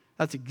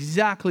 That's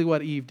exactly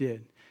what Eve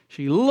did.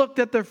 She looked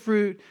at the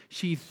fruit.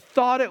 She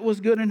thought it was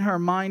good in her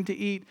mind to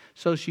eat.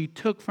 So she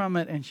took from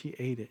it and she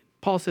ate it.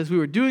 Paul says we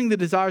were doing the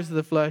desires of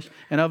the flesh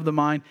and of the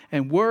mind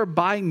and were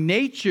by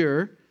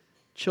nature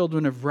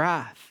children of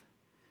wrath,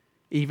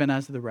 even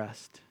as the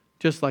rest.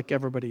 Just like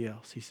everybody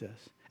else, he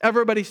says.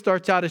 Everybody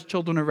starts out as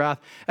children of wrath.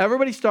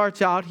 Everybody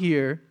starts out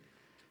here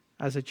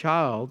as a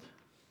child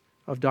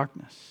of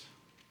darkness.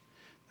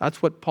 That's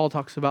what Paul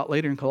talks about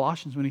later in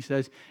Colossians when he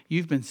says,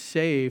 you've been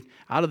saved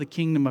out of the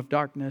kingdom of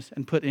darkness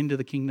and put into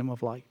the kingdom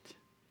of light.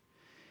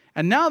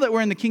 And now that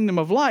we're in the kingdom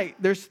of light,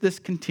 there's this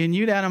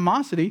continued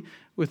animosity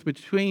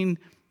between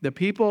the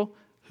people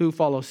who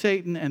follow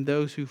Satan and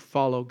those who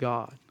follow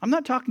God. I'm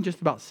not talking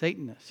just about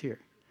Satanists here.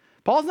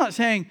 Paul's not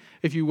saying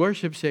if you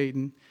worship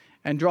Satan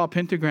and draw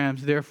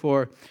pentagrams,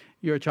 therefore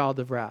you're a child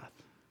of wrath.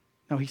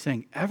 No, he's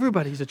saying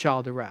everybody's a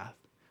child of wrath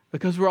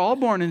because we're all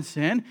born in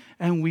sin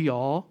and we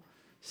all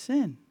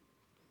sin.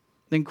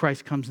 Then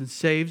Christ comes and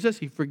saves us.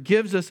 He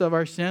forgives us of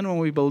our sin when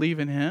we believe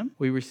in Him.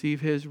 We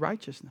receive His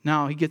righteousness.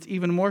 Now, he gets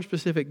even more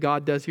specific,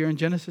 God does here in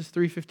Genesis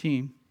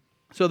 3:15.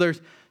 So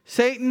there's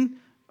Satan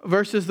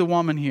versus the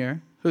woman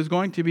here, who's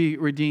going to be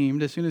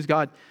redeemed as soon as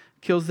God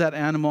kills that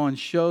animal and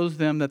shows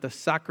them that the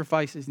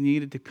sacrifice is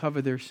needed to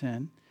cover their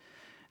sin.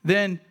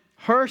 Then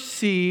her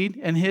seed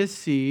and his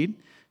seed.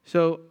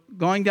 So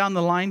going down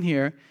the line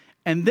here.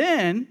 And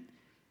then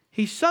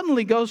he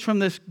suddenly goes from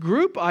this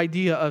group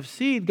idea of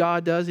seed,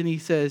 God does, and he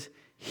says,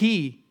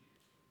 he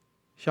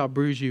shall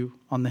bruise you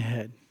on the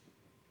head.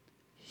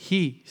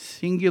 He,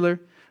 singular,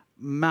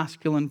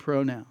 masculine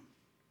pronoun.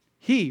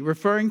 He,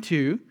 referring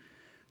to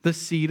the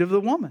seed of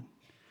the woman.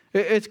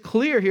 It's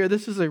clear here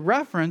this is a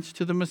reference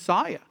to the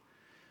Messiah,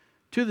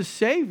 to the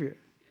Savior,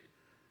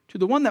 to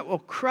the one that will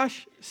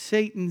crush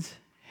Satan's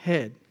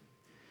head.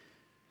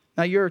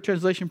 Now, your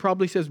translation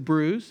probably says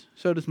bruise,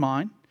 so does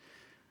mine.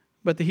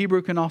 But the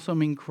Hebrew can also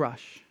mean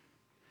crush.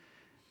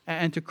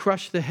 And to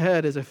crush the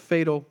head is a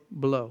fatal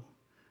blow.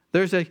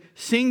 There's a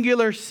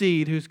singular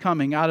seed who's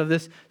coming out of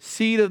this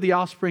seed of the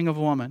offspring of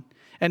woman.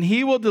 And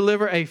he will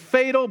deliver a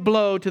fatal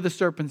blow to the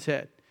serpent's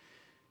head.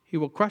 He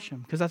will crush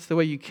him, because that's the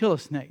way you kill a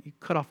snake. You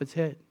cut off its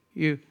head.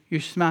 You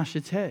smash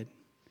its head.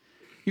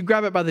 You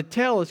grab it by the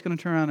tail, it's going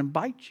to turn around and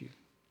bite you.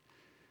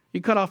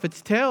 You cut off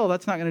its tail,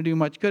 that's not going to do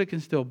much good. It can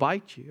still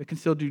bite you. It can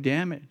still do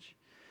damage.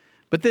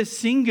 But this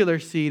singular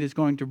seed is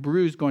going to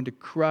bruise, going to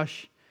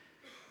crush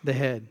the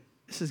head.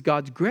 This is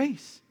God's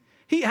grace.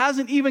 He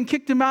hasn't even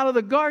kicked him out of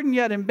the garden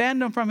yet and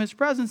banned him from his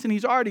presence, and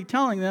he's already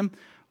telling them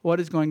what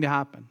is going to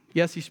happen.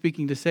 Yes, he's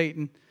speaking to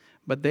Satan,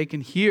 but they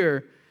can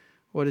hear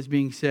what is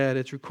being said.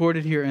 It's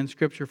recorded here in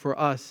Scripture for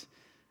us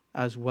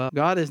as well.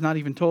 God has not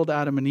even told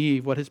Adam and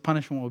Eve what his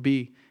punishment will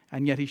be,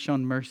 and yet he's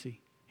shown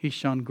mercy. He's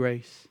shown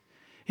grace.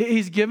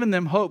 He's given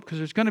them hope, because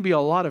there's going to be a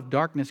lot of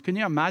darkness. Can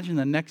you imagine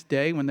the next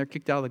day when they're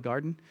kicked out of the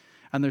garden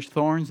and there's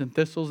thorns and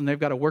thistles and they've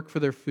got to work for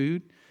their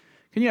food?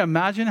 Can you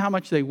imagine how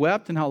much they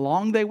wept and how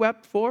long they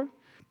wept for?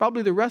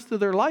 Probably the rest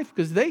of their life,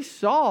 because they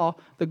saw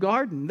the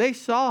garden. They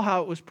saw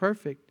how it was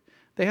perfect.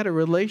 They had a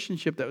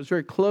relationship that was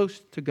very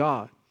close to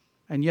God.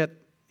 And yet,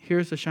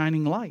 here's a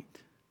shining light.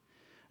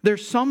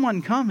 There's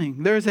someone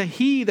coming. There's a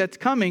he that's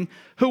coming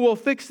who will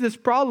fix this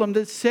problem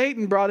that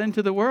Satan brought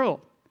into the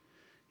world.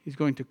 He's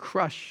going to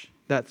crush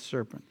that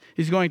serpent.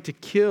 He's going to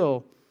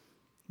kill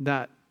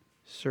that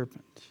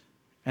serpent.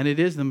 And it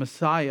is the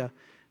Messiah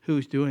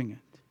who's doing it.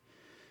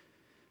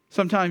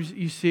 Sometimes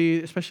you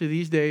see, especially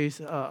these days,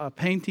 a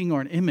painting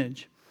or an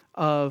image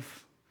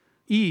of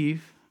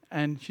Eve,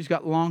 and she's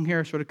got long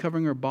hair sort of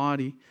covering her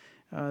body.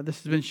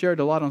 This has been shared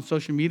a lot on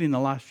social media in the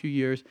last few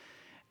years.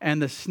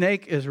 And the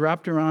snake is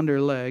wrapped around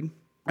her leg,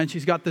 and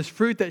she's got this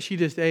fruit that she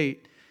just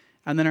ate.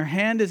 And then her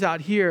hand is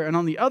out here, and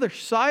on the other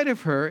side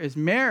of her is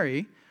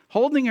Mary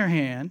holding her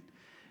hand.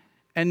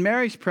 And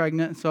Mary's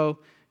pregnant, so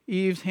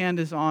Eve's hand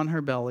is on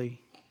her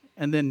belly.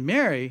 And then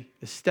Mary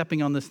is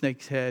stepping on the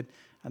snake's head,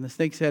 and the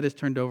snake's head is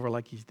turned over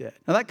like he's dead.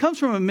 Now that comes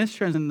from a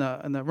mistranslation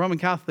in the Roman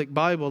Catholic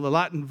Bible, the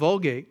Latin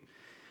Vulgate,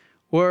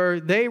 where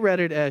they read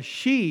it as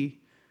she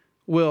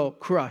will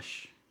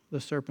crush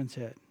the serpent's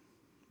head.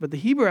 But the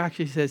Hebrew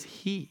actually says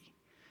he.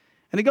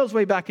 And it goes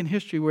way back in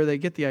history where they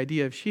get the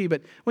idea of she.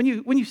 But when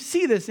you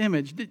see this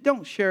image,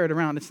 don't share it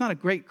around. It's not a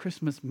great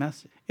Christmas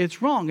message.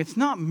 It's wrong. It's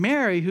not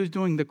Mary who's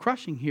doing the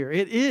crushing here.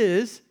 It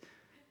is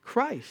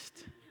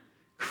Christ.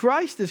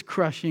 Christ is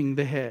crushing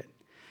the head.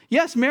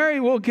 Yes, Mary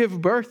will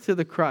give birth to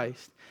the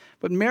Christ.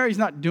 But Mary's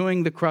not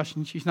doing the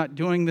crushing. She's not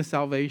doing the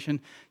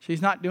salvation.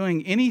 She's not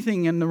doing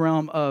anything in the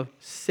realm of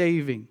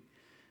saving.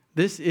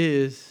 This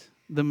is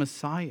the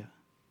Messiah.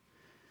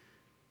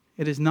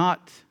 It is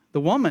not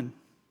the woman.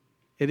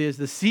 It is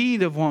the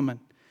seed of woman,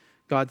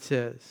 God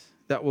says,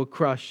 that will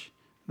crush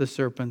the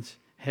serpent's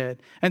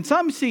head. And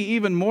some see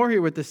even more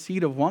here with the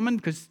seed of woman,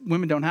 because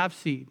women don't have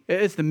seed.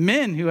 It's the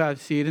men who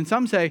have seed. And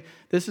some say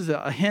this is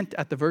a hint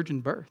at the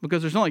virgin birth,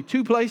 because there's only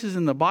two places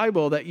in the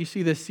Bible that you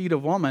see this seed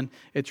of woman.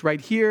 It's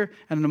right here,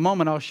 and in a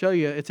moment I'll show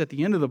you it's at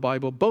the end of the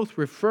Bible, both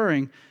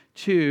referring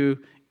to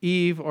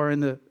Eve, or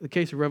in the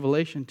case of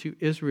Revelation, to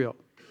Israel.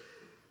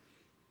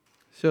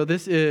 So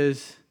this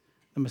is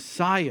the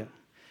Messiah.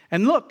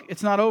 And look,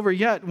 it's not over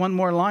yet. One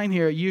more line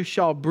here. You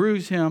shall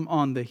bruise him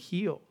on the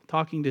heel,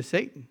 talking to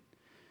Satan.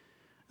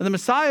 And the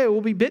Messiah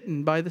will be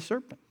bitten by the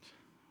serpent.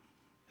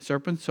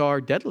 Serpents are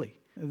deadly.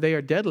 They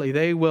are deadly.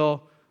 They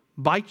will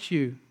bite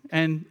you.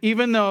 And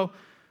even though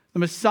the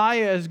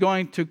Messiah is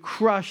going to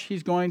crush,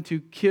 he's going to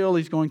kill,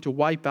 he's going to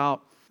wipe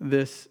out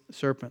this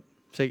serpent,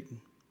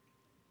 Satan.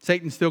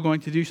 Satan's still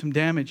going to do some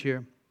damage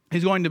here.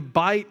 He's going to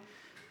bite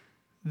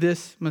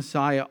this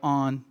Messiah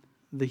on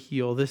the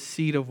heel, this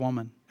seed of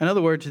woman. In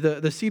other words,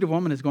 the seed of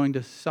woman is going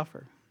to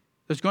suffer.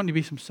 There's going to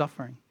be some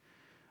suffering.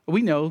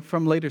 We know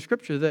from later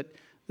scripture that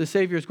the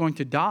Savior is going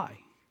to die,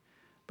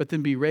 but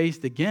then be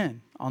raised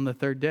again on the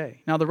third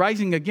day. Now, the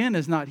rising again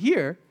is not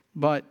here,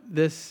 but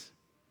this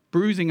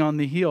bruising on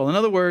the heel. In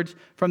other words,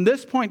 from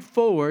this point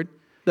forward,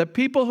 the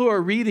people who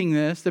are reading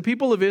this, the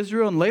people of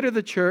Israel and later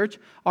the church,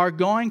 are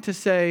going to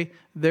say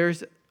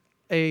there's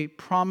a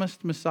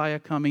promised Messiah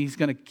coming. He's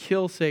going to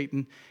kill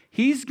Satan.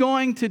 He's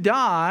going to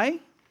die,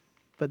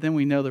 but then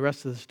we know the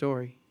rest of the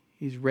story.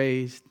 He's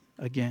raised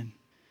again.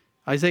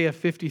 Isaiah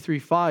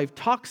 53:5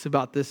 talks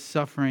about this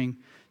suffering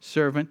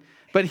servant,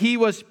 but he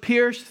was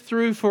pierced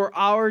through for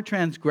our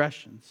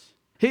transgressions.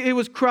 He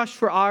was crushed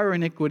for our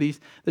iniquities.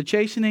 The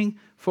chastening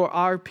for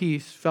our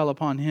peace fell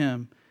upon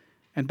him,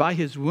 and by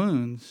his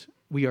wounds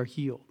we are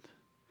healed.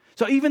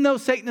 So even though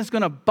Satan is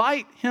going to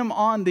bite him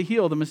on the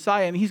heel, the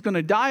Messiah, and he's going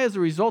to die as a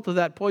result of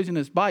that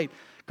poisonous bite,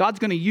 God's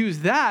going to use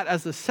that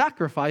as a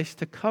sacrifice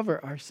to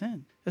cover our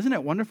sin. Isn't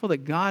it wonderful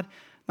that God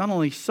not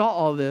only saw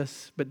all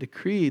this, but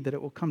decreed that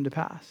it will come to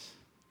pass?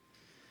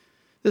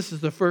 This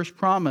is the first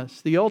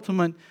promise, the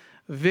ultimate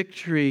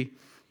victory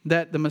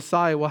that the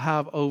Messiah will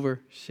have over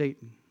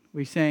Satan.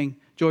 We sang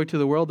Joy to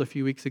the World a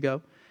few weeks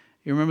ago.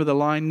 You remember the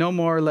line, no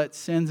more let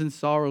sins and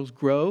sorrows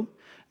grow,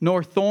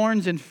 nor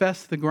thorns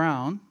infest the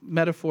ground.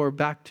 Metaphor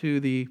back to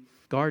the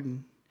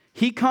garden.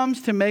 He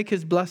comes to make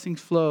his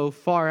blessings flow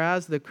far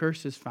as the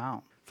curse is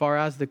found. Far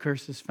as the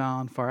curse is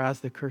found, far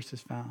as the curse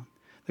is found.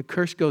 The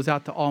curse goes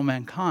out to all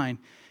mankind.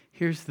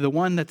 Here's the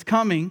one that's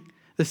coming,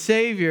 the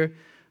Savior,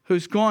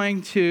 who's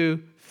going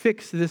to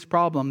fix this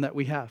problem that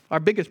we have. Our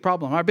biggest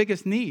problem, our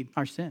biggest need,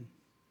 our sin.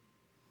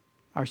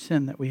 Our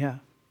sin that we have.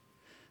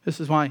 This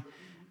is why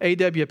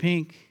A.W.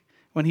 Pink,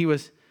 when he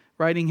was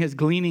writing his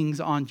gleanings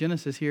on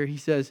Genesis here, he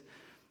says,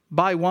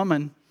 by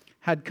woman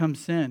had come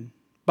sin.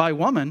 By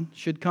woman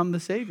should come the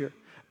Savior.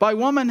 By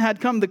woman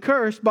had come the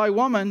curse. By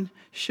woman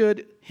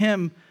should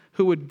him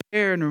who would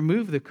bear and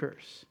remove the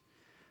curse.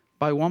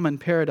 By woman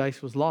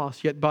paradise was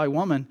lost, yet by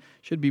woman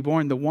should be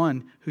born the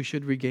one who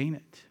should regain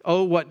it.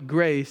 Oh, what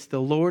grace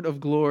the Lord of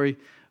glory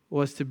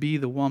was to be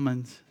the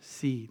woman's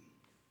seed.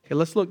 Okay,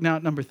 let's look now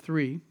at number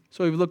 3.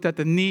 So we've looked at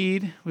the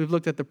need, we've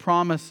looked at the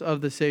promise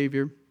of the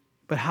Savior,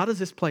 but how does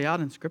this play out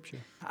in Scripture?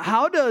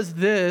 How does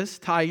this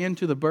tie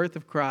into the birth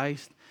of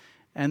Christ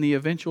and the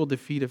eventual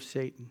defeat of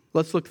Satan?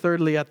 Let's look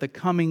thirdly at the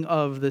coming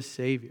of the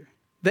Savior.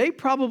 They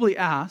probably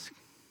ask,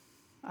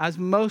 as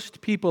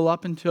most people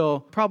up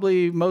until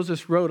probably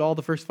Moses wrote all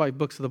the first 5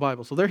 books of the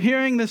Bible. So they're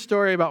hearing this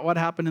story about what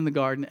happened in the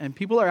garden, and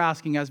people are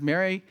asking, as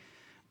Mary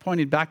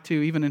pointed back to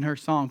even in her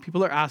song,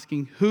 people are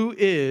asking, who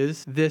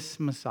is this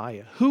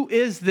Messiah? Who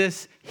is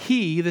this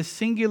he, this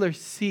singular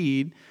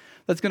seed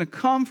that's going to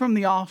come from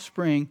the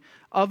offspring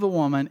of a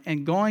woman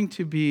and going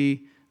to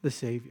be the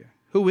Savior?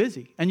 Who is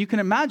he? And you can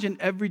imagine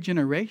every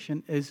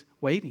generation is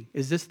waiting.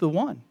 Is this the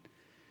one?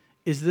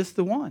 Is this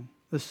the one?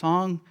 The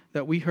song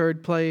that we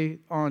heard play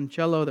on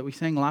cello that we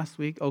sang last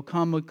week, O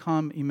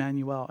come,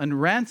 Emmanuel, and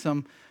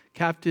ransom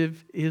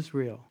captive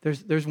Israel.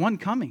 There's one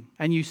coming.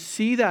 And you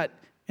see that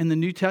in the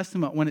New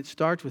Testament when it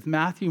starts with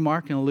Matthew,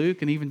 Mark, and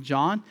Luke, and even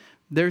John.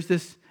 There's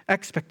this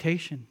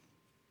expectation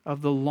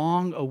of the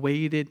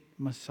long-awaited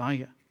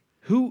Messiah.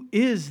 Who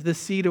is the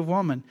seed of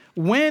woman?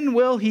 When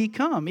will he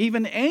come?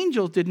 Even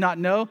angels did not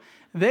know.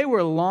 They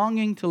were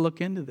longing to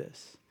look into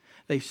this.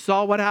 They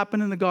saw what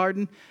happened in the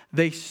garden.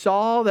 They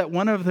saw that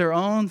one of their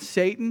own,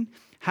 Satan,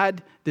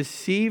 had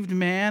deceived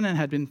man and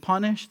had been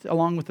punished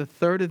along with a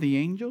third of the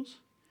angels.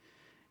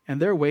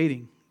 And they're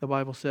waiting, the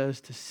Bible says,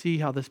 to see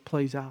how this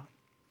plays out.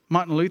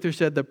 Martin Luther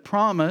said the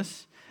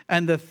promise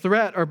and the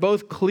threat are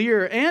both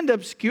clear and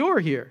obscure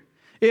here.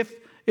 If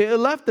it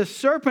left the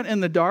serpent in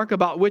the dark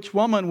about which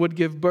woman would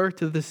give birth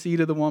to the seed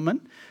of the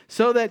woman,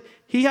 so that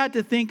he had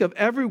to think of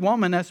every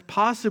woman as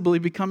possibly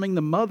becoming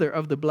the mother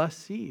of the blessed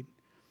seed.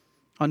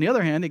 On the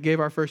other hand, it gave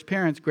our first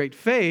parents great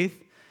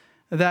faith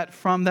that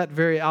from that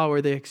very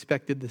hour they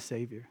expected the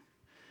Savior.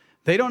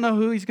 They don't know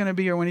who he's going to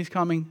be or when he's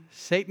coming.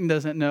 Satan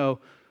doesn't know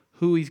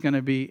who he's going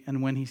to be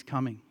and when he's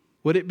coming.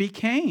 Would it be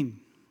Cain?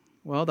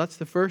 Well, that's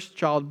the first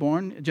child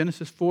born,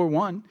 Genesis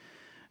 4:1.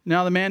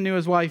 Now the man knew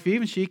his wife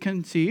Eve, and she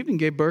conceived and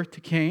gave birth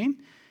to Cain.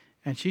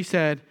 And she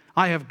said,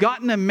 I have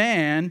gotten a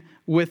man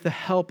with the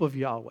help of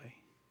Yahweh.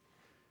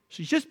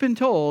 She's just been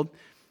told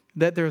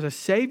that there's a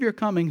Savior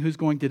coming who's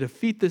going to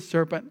defeat this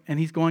serpent, and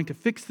he's going to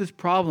fix this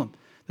problem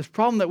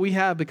that we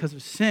have because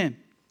of sin.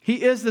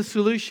 He is the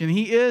solution.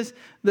 He is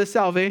the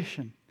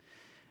salvation.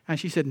 And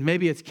she said,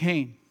 maybe it's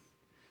Cain.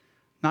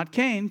 Not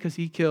Cain, because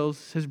he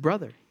kills his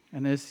brother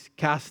and is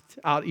cast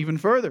out even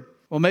further.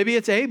 Well, maybe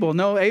it's Abel.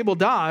 No, Abel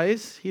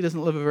dies. He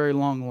doesn't live a very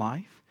long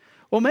life.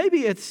 Well,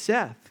 maybe it's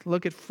Seth.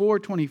 Look at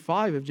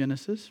 4:25 of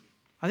Genesis.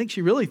 I think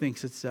she really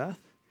thinks it's Seth.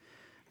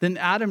 Then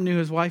Adam knew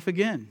his wife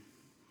again.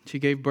 She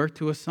gave birth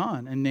to a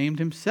son and named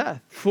him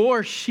Seth.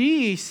 For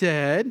she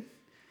said,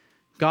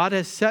 God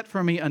has set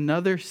for me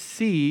another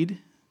seed.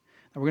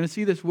 Now we're going to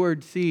see this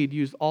word seed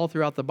used all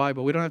throughout the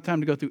Bible. We don't have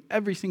time to go through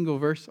every single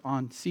verse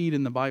on seed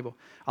in the Bible.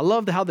 I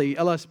love how the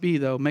LSB,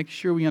 though, makes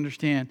sure we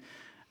understand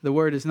the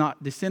word is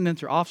not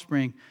descendants or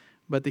offspring,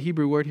 but the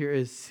Hebrew word here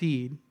is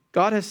seed.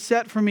 God has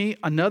set for me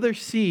another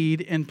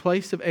seed in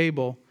place of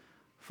Abel,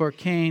 for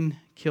Cain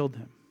killed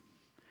him.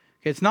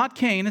 Okay, it's not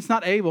Cain, it's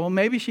not Abel.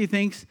 Maybe she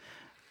thinks,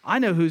 I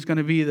know who's going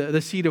to be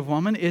the seed of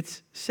woman.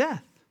 It's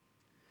Seth.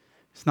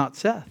 It's not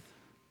Seth.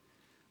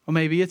 Or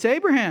maybe it's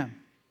Abraham.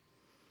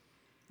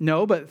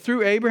 No, but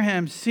through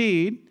Abraham's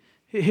seed,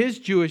 his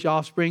Jewish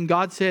offspring,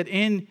 God said,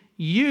 in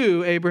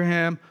you,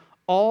 Abraham,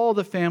 all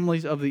the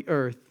families of the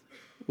earth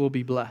will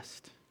be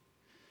blessed.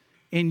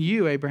 In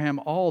you, Abraham,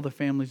 all the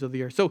families of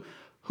the earth. So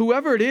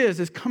whoever it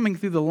is coming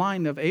through the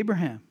line of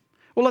Abraham.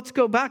 Well, let's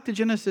go back to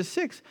Genesis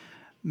 6.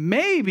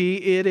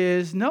 Maybe it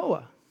is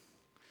Noah.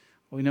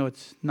 We know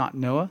it's not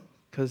Noah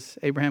because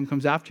Abraham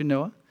comes after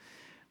Noah.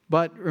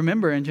 But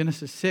remember in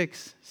Genesis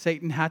 6,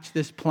 Satan hatched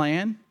this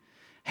plan.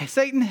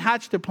 Satan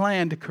hatched a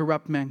plan to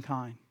corrupt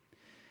mankind.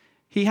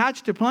 He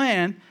hatched a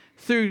plan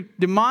through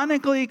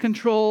demonically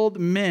controlled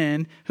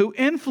men who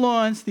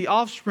influenced the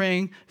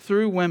offspring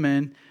through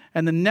women,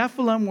 and the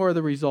Nephilim were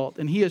the result.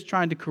 And he is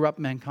trying to corrupt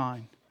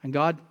mankind. and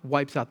God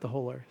wipes out the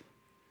whole earth.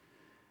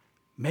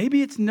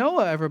 Maybe it's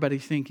Noah,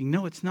 everybody's thinking.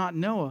 No, it's not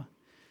Noah.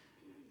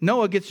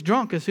 Noah gets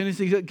drunk as soon as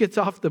he gets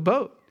off the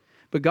boat.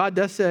 But God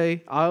does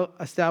say, I'll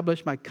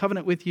establish my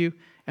covenant with you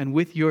and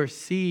with your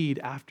seed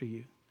after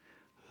you.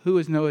 Who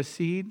is Noah's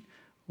seed?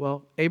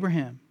 Well,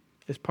 Abraham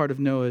is part of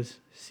Noah's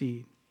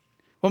seed.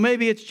 Well,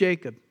 maybe it's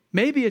Jacob.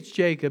 Maybe it's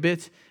Jacob.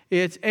 It's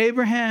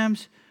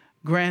Abraham's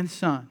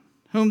grandson,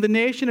 whom the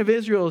nation of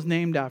Israel is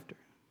named after.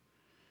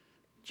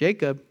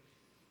 Jacob,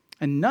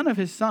 and none of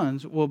his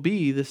sons will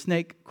be the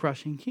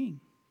snake-crushing king.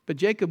 But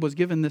Jacob was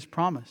given this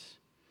promise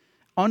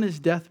on his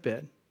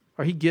deathbed,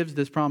 or he gives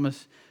this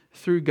promise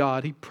through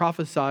God. He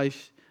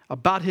prophesies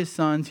about his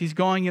sons. He's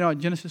going, in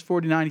Genesis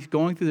 49, he's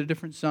going through the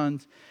different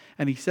sons.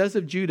 And he says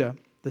of Judah,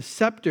 the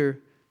scepter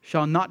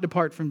shall not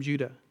depart from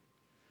Judah,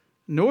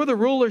 nor the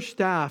ruler's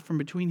staff from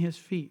between his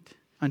feet,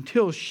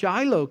 until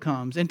Shiloh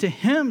comes, and to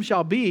him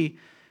shall be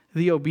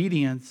the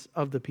obedience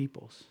of the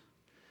peoples.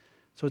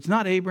 So it's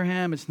not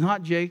Abraham, it's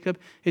not Jacob,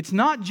 it's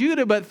not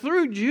Judah, but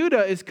through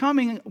Judah is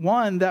coming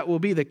one that will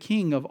be the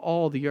king of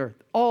all the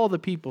earth. All the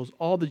peoples,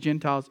 all the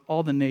Gentiles,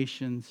 all the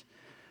nations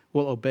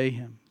will obey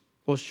him.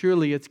 Well,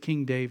 surely it's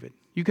King David.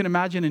 You can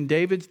imagine in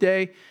David's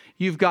day,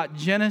 you've got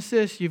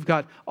Genesis, you've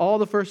got all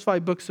the first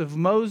 5 books of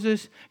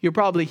Moses. You're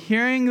probably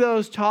hearing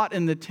those taught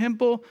in the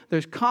temple.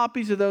 There's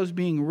copies of those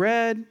being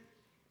read.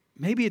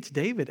 Maybe it's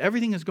David.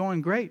 Everything is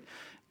going great.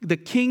 The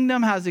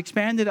kingdom has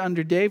expanded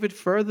under David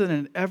further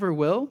than it ever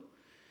will.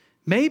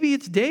 Maybe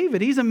it's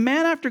David. He's a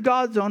man after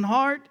God's own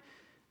heart,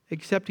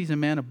 except he's a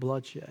man of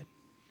bloodshed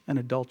and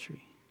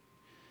adultery.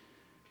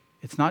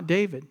 It's not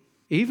David.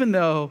 Even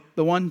though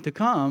the one to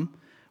come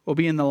will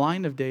be in the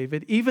line of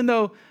David, even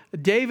though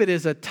David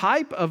is a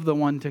type of the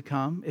one to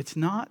come, it's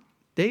not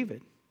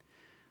David.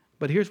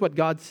 But here's what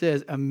God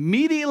says.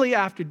 Immediately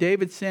after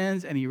David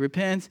sins and he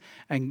repents,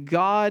 and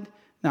God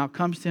now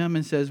comes to him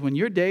and says, when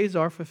your days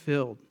are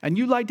fulfilled and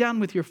you lie down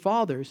with your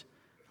fathers,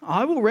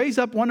 I will raise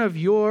up one of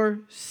your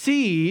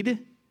seed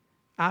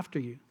after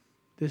you.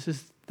 This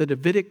is the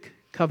Davidic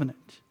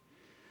covenant.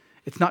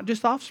 It's not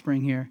just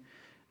offspring here.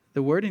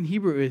 The word in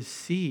Hebrew is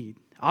seed.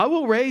 I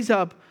will raise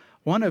up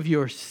one of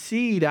your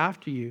seed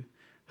after you,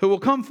 who will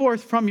come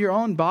forth from your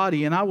own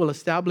body, and I will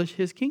establish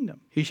his kingdom.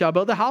 He shall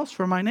build a house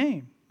for my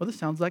name. Well, this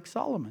sounds like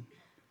Solomon.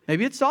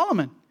 Maybe it's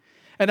Solomon.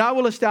 And I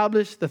will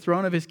establish the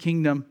throne of his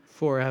kingdom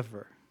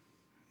forever.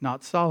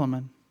 Not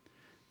Solomon.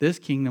 This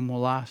kingdom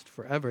will last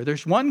forever.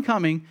 There's one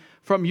coming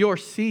from your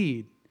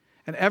seed.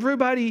 And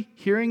everybody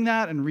hearing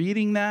that and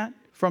reading that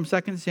from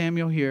 2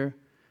 Samuel here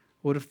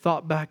would have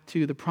thought back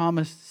to the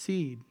promised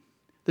seed,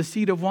 the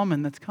seed of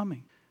woman that's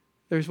coming.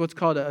 There's what's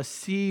called a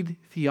seed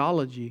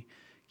theology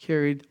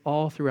carried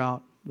all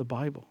throughout the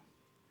Bible.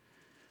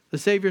 The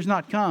Savior's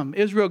not come.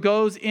 Israel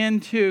goes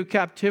into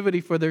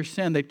captivity for their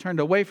sin. They turned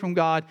away from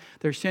God.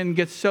 Their sin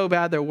gets so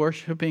bad they're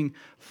worshiping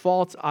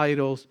false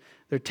idols.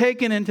 They're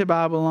taken into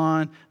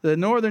Babylon. The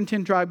northern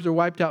 10 tribes are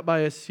wiped out by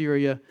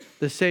Assyria.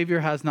 The Savior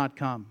has not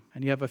come.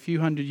 And you have a few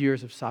hundred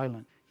years of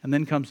silence. And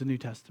then comes the New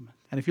Testament.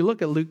 And if you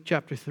look at Luke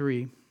chapter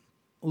 3,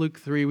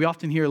 we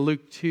often hear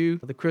Luke 2,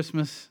 the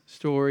Christmas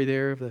story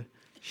there of the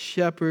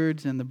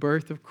shepherds and the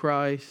birth of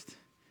Christ.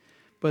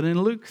 But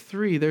in Luke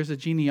 3, there's a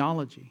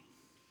genealogy.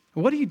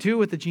 What do you do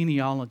with the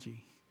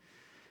genealogy?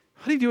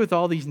 What do you do with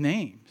all these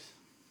names?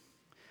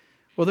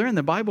 Well, they're in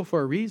the Bible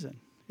for a reason.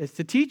 It's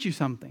to teach you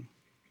something.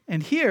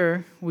 And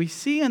here we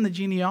see in the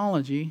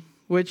genealogy,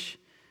 which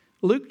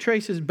Luke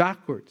traces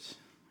backwards.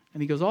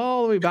 And he goes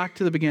all the way back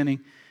to the beginning.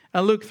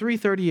 And Luke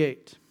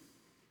 3:38.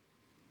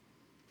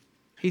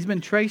 He's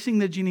been tracing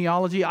the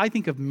genealogy. I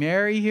think of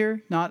Mary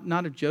here, not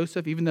of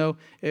Joseph, even though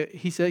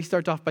he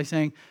starts off by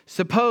saying,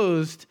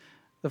 supposed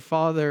the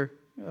father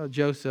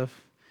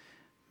Joseph.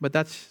 But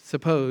that's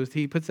supposed.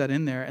 He puts that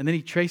in there. And then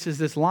he traces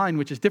this line,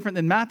 which is different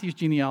than Matthew's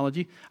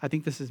genealogy. I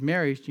think this is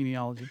Mary's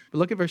genealogy. But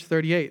look at verse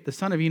 38. The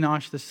son of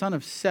Enosh, the son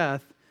of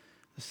Seth,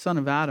 the son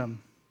of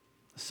Adam,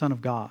 the son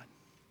of God.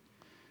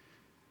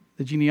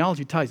 The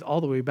genealogy ties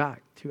all the way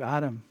back to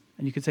Adam.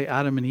 And you could say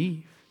Adam and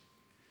Eve.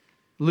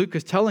 Luke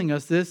is telling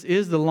us this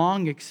is the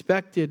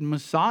long-expected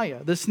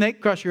Messiah. The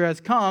snake crusher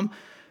has come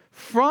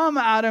from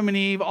Adam and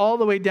Eve all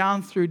the way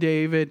down through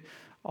David,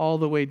 all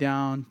the way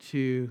down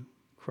to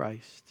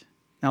Christ.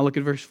 Now look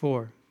at verse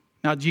 4.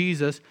 Now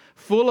Jesus,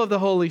 full of the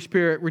Holy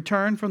Spirit,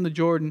 returned from the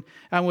Jordan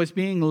and was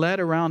being led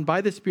around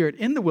by the Spirit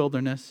in the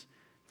wilderness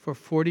for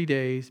 40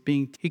 days.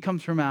 He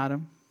comes from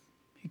Adam.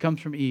 He comes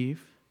from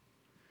Eve.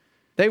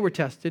 They were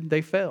tested.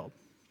 They failed.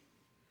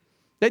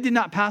 They did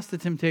not pass the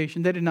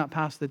temptation. They did not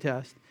pass the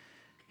test.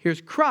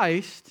 Here's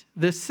Christ,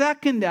 the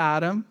second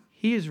Adam.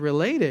 He is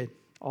related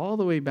all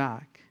the way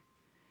back.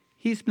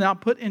 He's now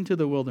put into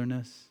the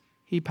wilderness.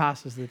 He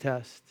passes the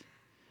test.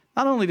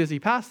 Not only does he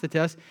pass the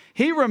test,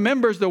 he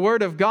remembers the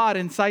word of God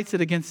and cites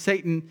it against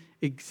Satan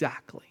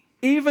exactly.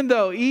 Even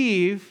though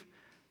Eve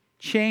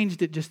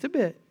changed it just a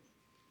bit,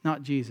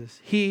 not Jesus.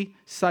 He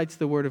cites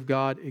the word of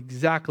God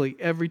exactly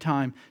every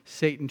time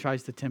Satan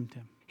tries to tempt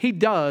him. He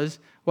does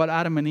what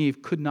Adam and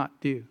Eve could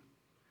not do.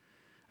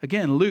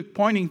 Again, Luke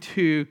pointing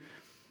to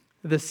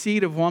the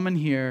seed of woman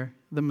here,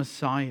 the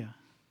Messiah,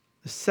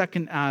 the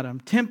second Adam,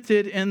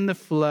 tempted in the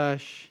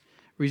flesh,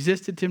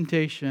 resisted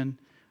temptation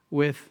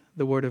with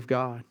the word of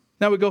God.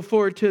 Now we go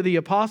forward to the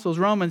apostles,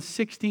 Romans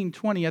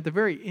 16:20. At the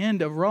very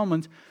end of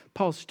Romans,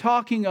 Paul's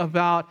talking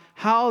about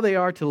how they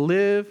are to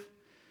live,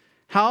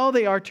 how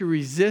they are to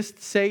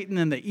resist Satan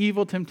and the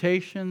evil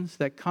temptations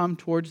that come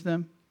towards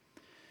them.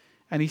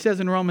 And he says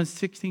in Romans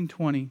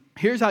 16:20,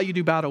 here's how you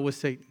do battle with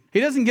Satan. He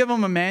doesn't give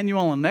them a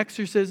manual on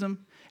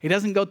exorcism. He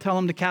doesn't go tell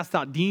them to cast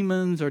out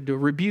demons or to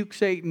rebuke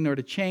Satan or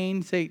to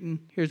chain Satan.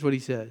 Here's what he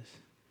says.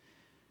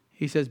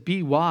 He says,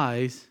 be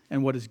wise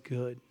in what is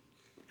good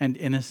and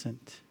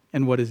innocent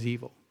in what is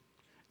evil.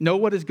 Know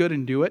what is good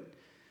and do it.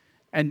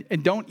 And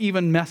don't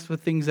even mess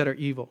with things that are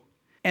evil.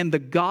 And the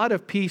God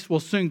of peace will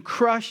soon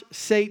crush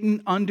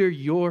Satan under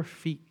your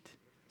feet.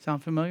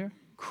 Sound familiar?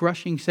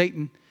 Crushing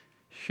Satan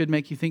should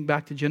make you think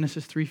back to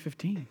Genesis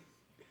 3:15.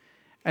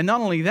 And not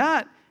only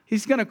that,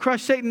 he's going to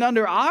crush Satan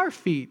under our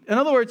feet. In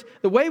other words,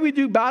 the way we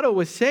do battle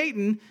with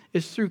Satan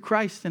is through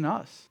Christ in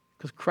us.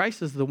 Because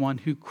Christ is the one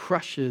who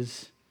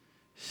crushes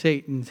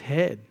Satan's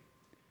head.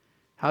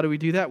 How do we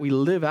do that? We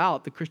live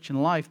out the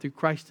Christian life through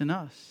Christ in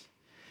us.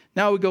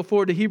 Now we go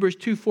forward to Hebrews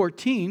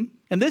 2:14,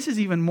 and this is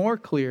even more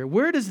clear.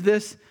 Where does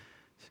this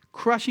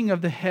crushing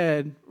of the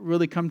head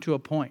really come to a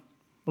point?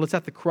 Well, it's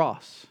at the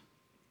cross.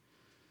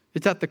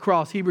 It's at the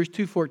cross. Hebrews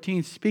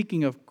 2:14,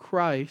 speaking of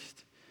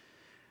Christ.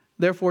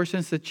 Therefore,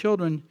 since the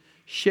children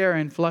share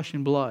in flesh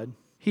and blood,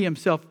 he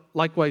himself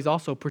likewise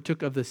also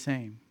partook of the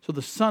same. So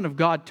the Son of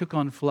God took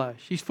on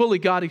flesh. He's fully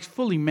God, he's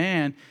fully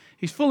man.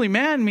 He's fully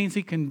man means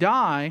he can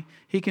die.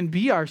 He can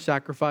be our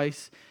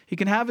sacrifice. He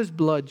can have his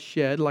blood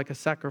shed like a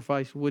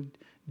sacrifice would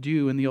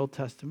do in the Old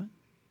Testament.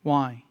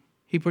 Why?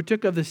 He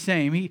partook of the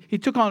same. He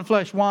took on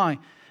flesh. Why?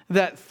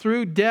 That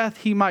through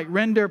death he might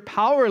render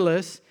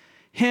powerless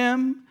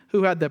him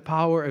who had the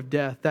power of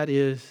death, that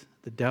is,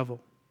 the devil,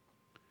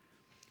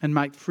 and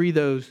might free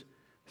those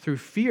through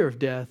fear of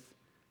death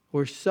who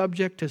were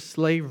subject to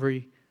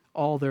slavery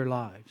all their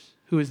lives.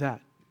 Who is that?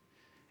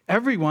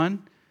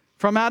 Everyone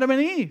from Adam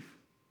and Eve.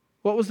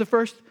 What was the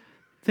first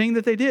thing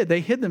that they did? They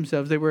hid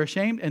themselves. They were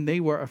ashamed and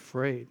they were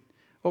afraid.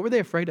 What were they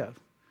afraid of?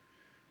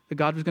 That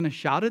God was going to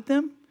shout at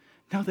them?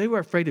 No, they were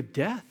afraid of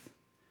death.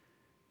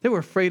 They were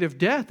afraid of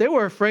death. They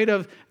were afraid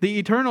of the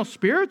eternal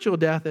spiritual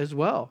death as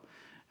well.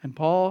 And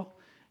Paul,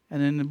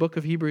 and in the book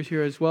of Hebrews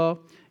here as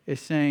well, is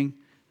saying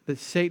that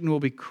Satan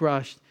will be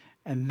crushed,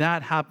 and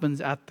that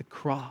happens at the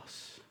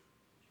cross.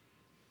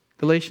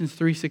 Galatians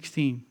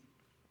 3:16.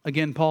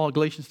 Again, Paul,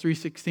 Galatians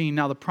 3:16,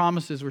 now the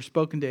promises were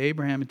spoken to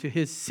Abraham and to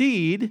his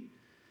seed.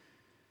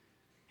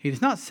 He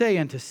does not say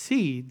unto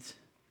seeds,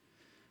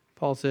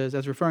 Paul says,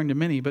 as referring to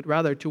many, but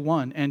rather to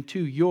one, and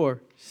to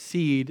your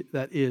seed,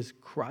 that is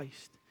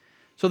Christ.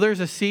 So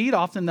there's a seed,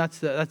 often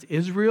that's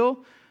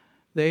Israel.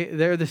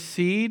 They're the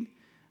seed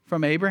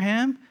from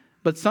Abraham,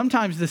 but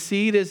sometimes the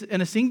seed is in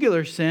a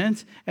singular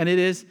sense, and it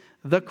is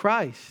the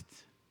Christ.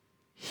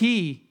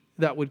 He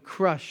that would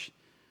crush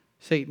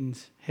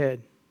Satan's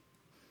head.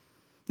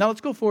 Now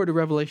let's go forward to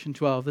Revelation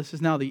 12. This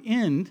is now the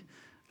end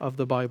of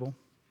the Bible.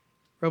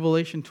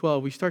 Revelation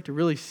 12, we start to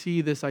really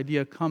see this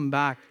idea come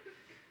back.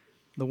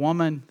 The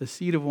woman, the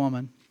seed of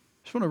woman.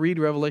 I just want to read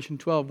Revelation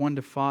 12,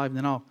 1-5, and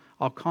then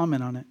I'll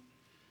comment on it.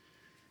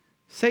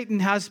 Satan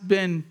has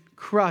been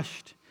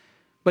crushed,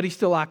 but he's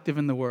still active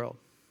in the world.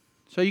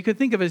 So you could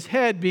think of his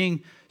head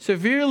being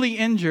severely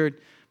injured,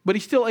 but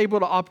he's still able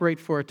to operate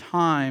for a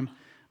time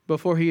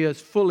before he is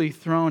fully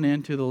thrown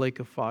into the lake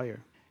of fire.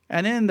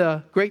 And in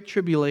the Great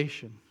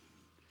Tribulation,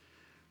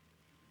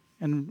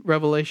 in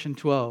Revelation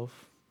 12,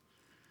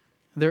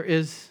 there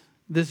is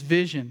this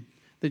vision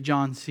that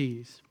John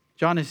sees.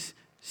 John is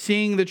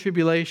seeing the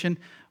tribulation,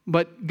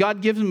 but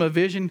God gives him a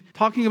vision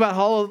talking about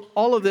how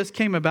all of this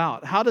came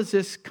about. How does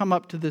this come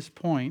up to this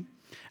point?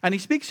 And he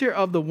speaks here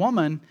of the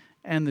woman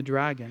and the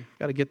dragon.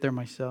 Got to get there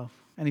myself.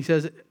 And he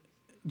says,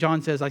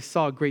 John says, I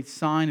saw a great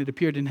sign. It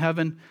appeared in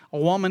heaven, a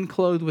woman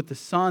clothed with the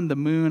sun, the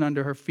moon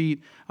under her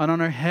feet, and on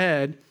her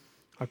head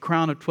a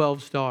crown of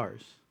 12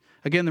 stars.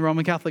 Again, the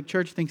Roman Catholic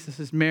Church thinks this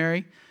is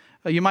Mary.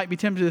 You might be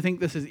tempted to think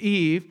this is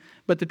Eve,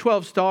 but the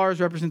 12 stars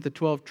represent the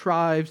 12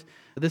 tribes.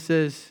 This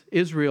is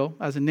Israel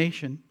as a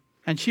nation.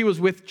 And she was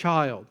with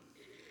child.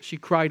 She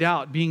cried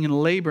out, being in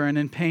labor and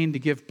in pain to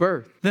give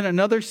birth. Then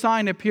another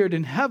sign appeared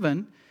in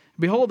heaven.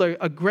 Behold,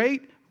 a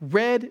great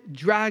red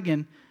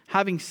dragon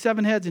having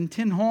 7 heads and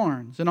 10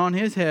 horns. And on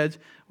his heads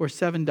were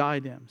 7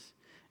 diadems.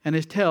 And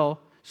his tail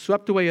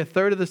swept away a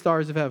third of the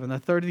stars of heaven. A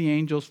third of the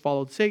angels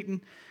followed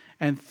Satan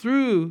and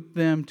threw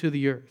them to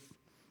the earth.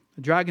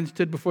 The dragon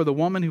stood before the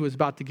woman who was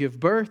about to give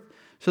birth,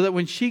 so that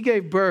when she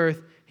gave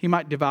birth, he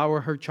might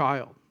devour her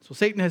child. So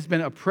Satan has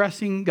been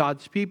oppressing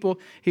God's people.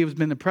 He has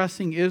been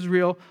oppressing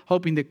Israel,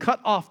 hoping to cut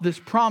off this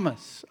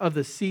promise of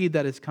the seed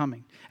that is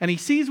coming. And he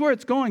sees where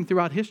it's going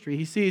throughout history.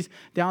 He sees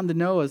down to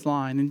Noah's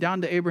line and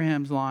down to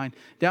Abraham's line,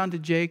 down to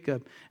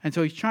Jacob. And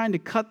so he's trying to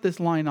cut this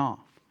line off.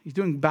 He's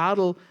doing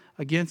battle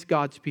against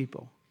God's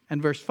people.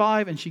 And verse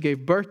 5, and she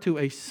gave birth to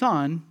a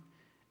son,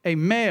 a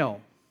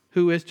male.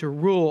 who is to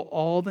rule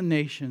all the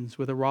nations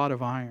with a rod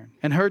of iron.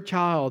 And her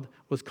child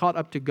was caught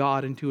up to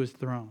God and to his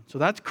throne. So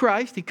that's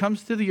Christ. He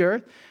comes to the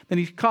earth. Then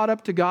he's caught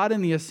up to God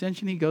in the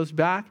ascension. He goes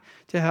back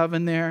to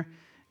heaven there,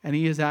 and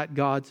he is at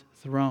God's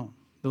throne.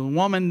 The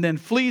woman then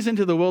flees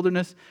into the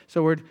wilderness.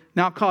 So we're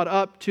now caught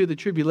up to the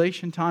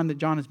tribulation time that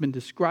John has been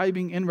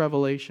describing in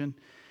Revelation.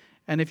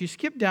 And if you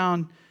skip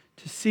down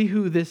to see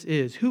who this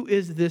is, who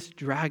is this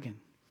dragon?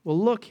 Well,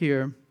 look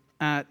here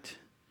at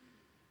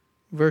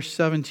verse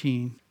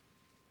 17.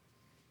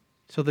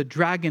 So the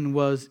dragon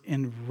was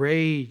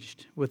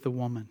enraged with the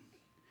woman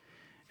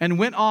and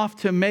went off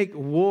to make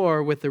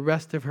war with the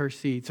rest of her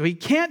seed. So he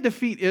can't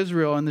defeat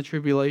Israel in the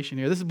tribulation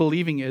here. This is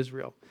believing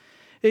Israel.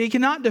 He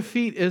cannot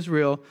defeat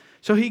Israel.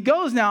 So he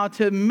goes now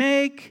to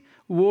make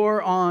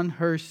war on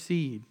her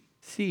seed.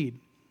 Seed.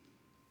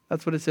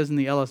 That's what it says in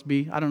the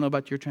LSB. I don't know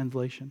about your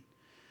translation.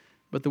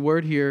 But the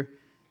word here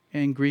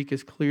in Greek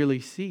is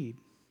clearly seed.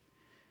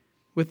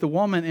 With the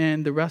woman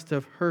and the rest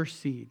of her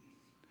seed.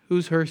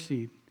 Who's her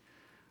seed?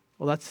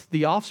 Well, that's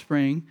the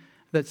offspring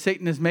that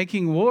Satan is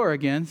making war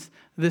against.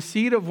 The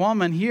seed of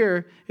woman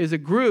here is a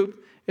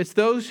group. It's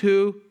those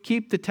who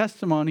keep the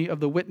testimony of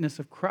the witness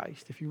of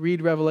Christ. If you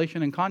read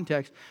Revelation in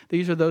context,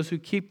 these are those who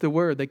keep the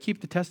word. They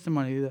keep the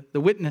testimony, the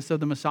witness of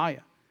the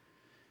Messiah.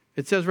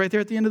 It says right there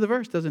at the end of the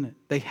verse, doesn't it?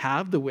 They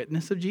have the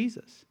witness of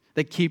Jesus.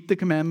 They keep the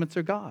commandments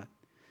of God.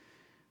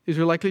 These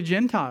are likely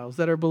Gentiles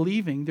that are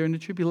believing during the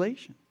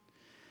tribulation.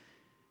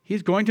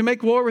 He's going to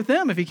make war with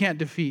them if he can't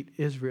defeat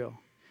Israel.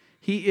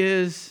 He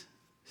is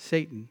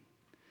Satan.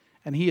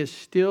 And he is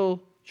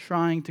still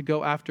trying to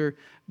go after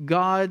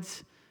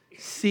God's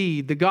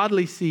seed, the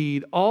godly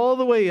seed, all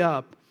the way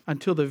up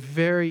until the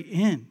very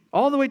end.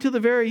 All the way to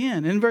the very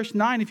end. In verse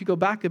 9, if you go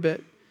back a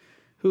bit,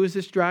 who is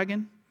this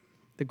dragon?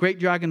 The great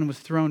dragon was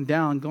thrown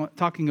down,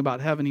 talking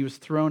about heaven. He was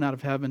thrown out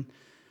of heaven.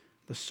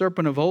 The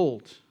serpent of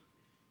old,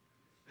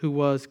 who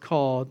was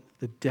called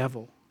the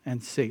devil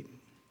and Satan.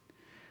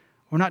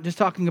 We're not just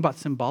talking about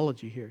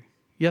symbology here.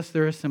 Yes,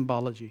 there is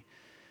symbology.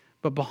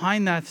 But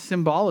behind that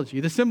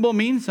symbology, the symbol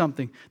means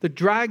something. The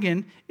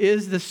dragon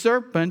is the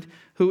serpent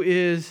who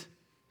is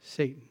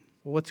Satan.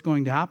 Well, what's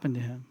going to happen to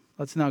him?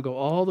 Let's now go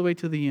all the way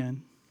to the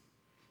end.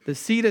 The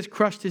seed has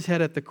crushed his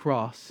head at the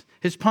cross.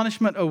 His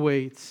punishment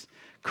awaits.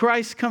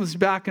 Christ comes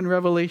back in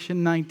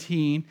Revelation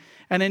 19.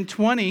 And in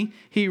 20,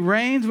 he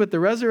reigns with the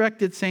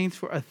resurrected saints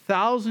for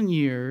 1,000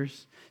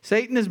 years.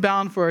 Satan is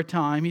bound for a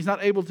time. He's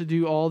not able to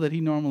do all that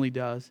he normally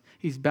does.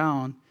 He's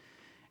bound.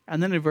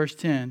 And then in verse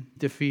 10,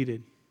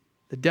 defeated.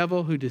 The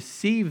devil who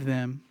deceived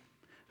them,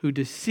 who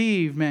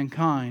deceived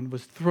mankind,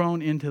 was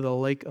thrown into the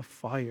lake of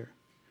fire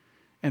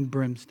and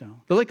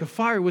brimstone. The lake of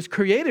fire was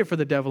created for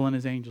the devil and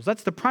his angels.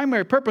 That's the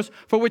primary purpose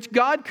for which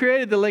God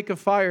created the lake of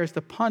fire, is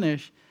to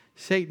punish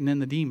Satan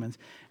and the demons.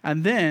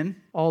 And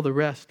then all the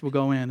rest will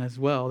go in as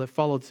well that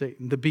followed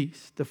Satan. The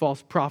beast, the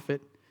false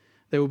prophet.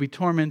 They will be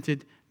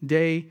tormented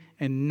day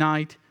and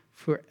night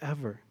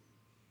forever.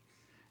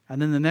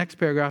 And then the next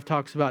paragraph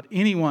talks about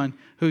anyone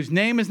whose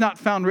name is not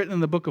found written in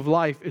the book of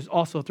life is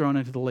also thrown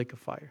into the lake of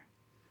fire.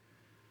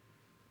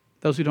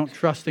 Those who don't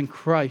trust in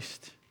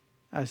Christ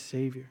as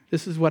Savior.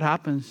 This is what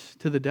happens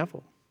to the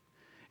devil.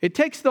 It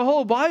takes the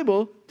whole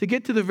Bible to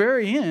get to the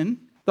very end,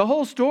 the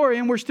whole story,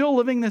 and we're still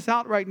living this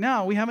out right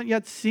now. We haven't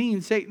yet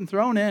seen Satan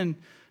thrown in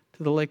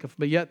to the lake of fire,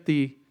 but yet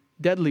the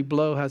deadly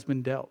blow has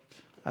been dealt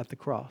at the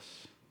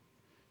cross.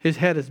 His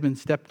head has been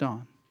stepped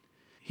on.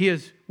 He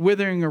is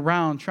withering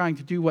around trying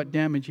to do what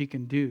damage he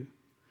can do.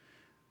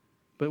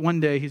 But one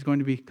day he's going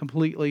to be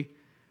completely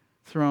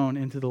thrown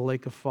into the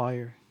lake of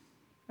fire.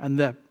 And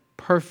that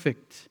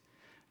perfect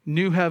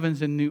new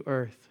heavens and new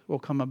earth will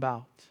come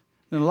about.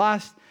 And the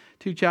last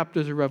two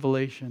chapters of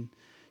Revelation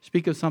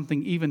speak of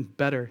something even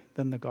better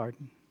than the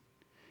garden.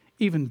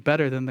 Even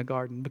better than the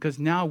garden. Because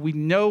now we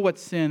know what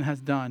sin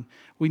has done.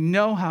 We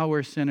know how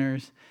we're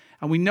sinners.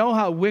 And we know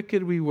how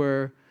wicked we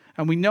were.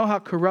 And we know how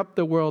corrupt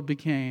the world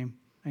became.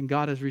 And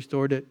God has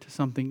restored it to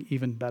something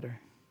even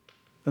better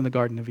than the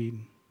Garden of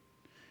Eden.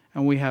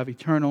 And we have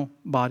eternal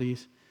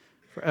bodies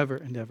forever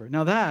and ever.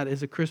 Now that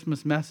is a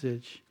Christmas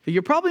message that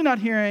you're probably not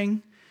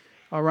hearing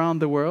around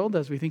the world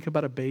as we think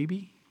about a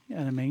baby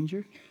in a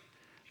manger.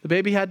 The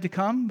baby had to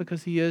come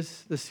because he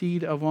is the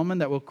seed of woman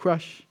that will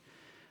crush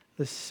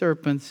the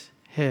serpent's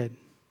head.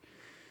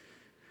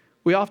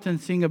 We often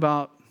sing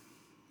about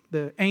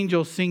the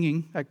angels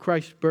singing at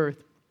Christ's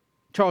birth.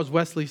 Charles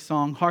Wesley's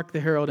song, Hark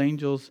the Herald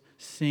Angels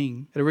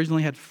Sing. It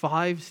originally had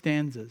 5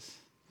 stanzas.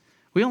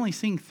 We only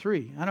sing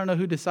 3. I don't know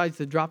who decides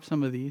to drop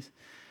some of these,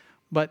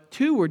 but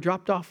 2 were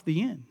dropped off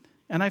the end.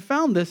 And I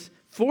found this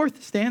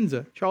 4th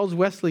stanza. Charles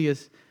Wesley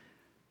is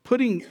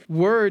putting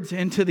words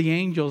into the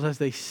angels as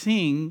they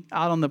sing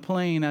out on the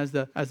plain as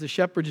the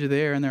shepherds are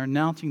there and they're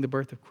announcing the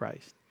birth of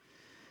Christ.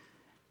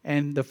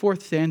 And the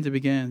 4th stanza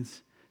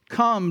begins,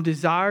 Come,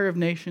 desire of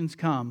nations,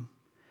 come.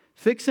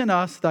 Fix in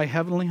us thy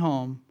heavenly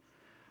home.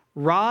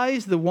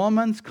 Rise the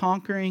woman's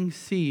conquering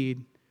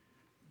seed,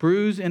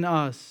 bruise in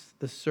us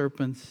the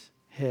serpent's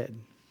head.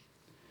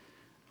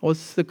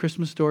 What's the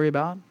Christmas story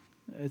about?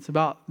 It's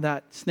about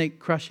that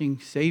snake-crushing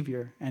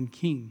Savior and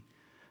King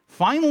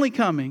finally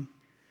coming,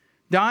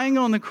 dying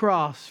on the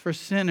cross for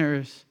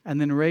sinners, and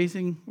then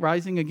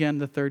rising again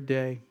the third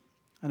day,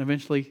 and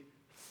eventually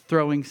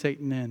throwing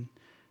Satan in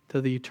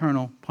to the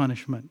eternal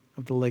punishment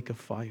of the lake of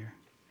fire.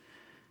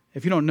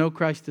 If you don't know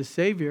Christ as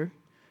Savior,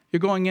 you're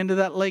going into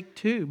that lake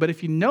too. But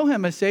if you know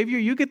Him as Savior,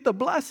 you get the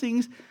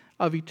blessings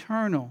of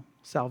eternal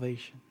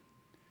salvation.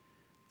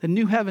 The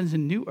new heavens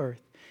and new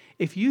earth.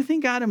 If you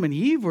think Adam and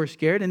Eve were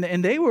scared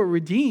and they were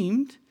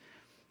redeemed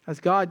as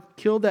God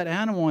killed that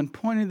animal and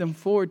pointed them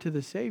forward to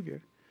the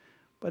Savior.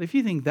 But if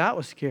you think that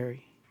was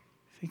scary,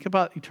 think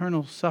about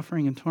eternal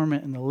suffering and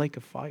torment in the lake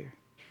of fire.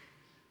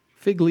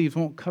 Fig leaves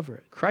won't cover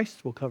it.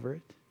 Christ will cover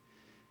it.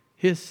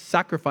 His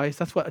sacrifice,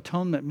 that's what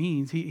atonement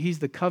means. He's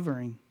the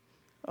covering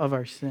of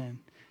our sin.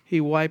 He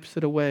wipes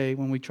it away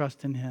when we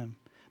trust in Him.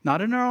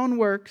 Not in our own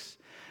works,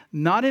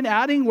 not in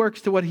adding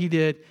works to what He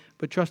did,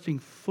 but trusting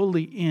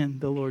fully in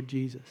the Lord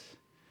Jesus.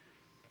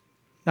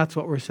 That's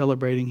what we're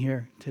celebrating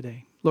here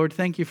today. Lord,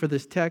 thank you for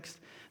this text,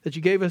 that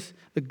you gave us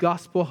the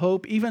gospel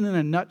hope, even in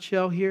a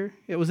nutshell here.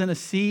 It was in a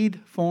seed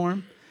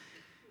form,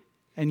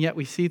 and yet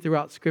we see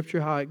throughout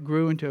Scripture how it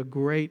grew into a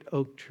great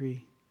oak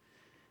tree.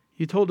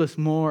 You told us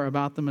more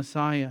about the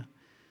Messiah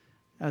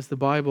as the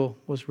Bible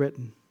was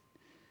written.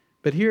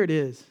 But here it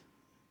is.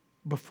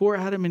 Before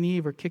Adam and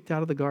Eve are kicked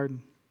out of the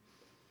garden,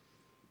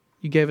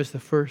 you gave us the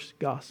first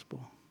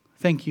gospel.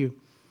 Thank you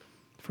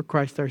for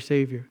Christ our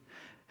Savior.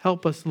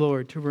 Help us,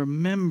 Lord, to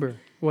remember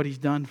what He's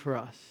done for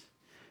us.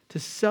 To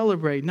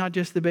celebrate not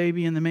just the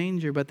baby in the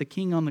manger, but the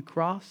King on the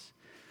cross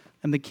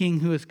and the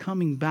King who is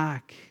coming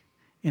back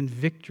in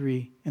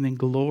victory and in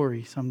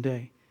glory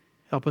someday.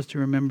 Help us to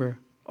remember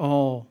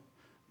all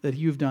that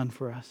You've done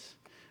for us.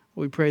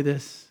 We pray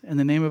this in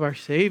the name of our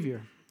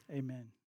Savior. Amen.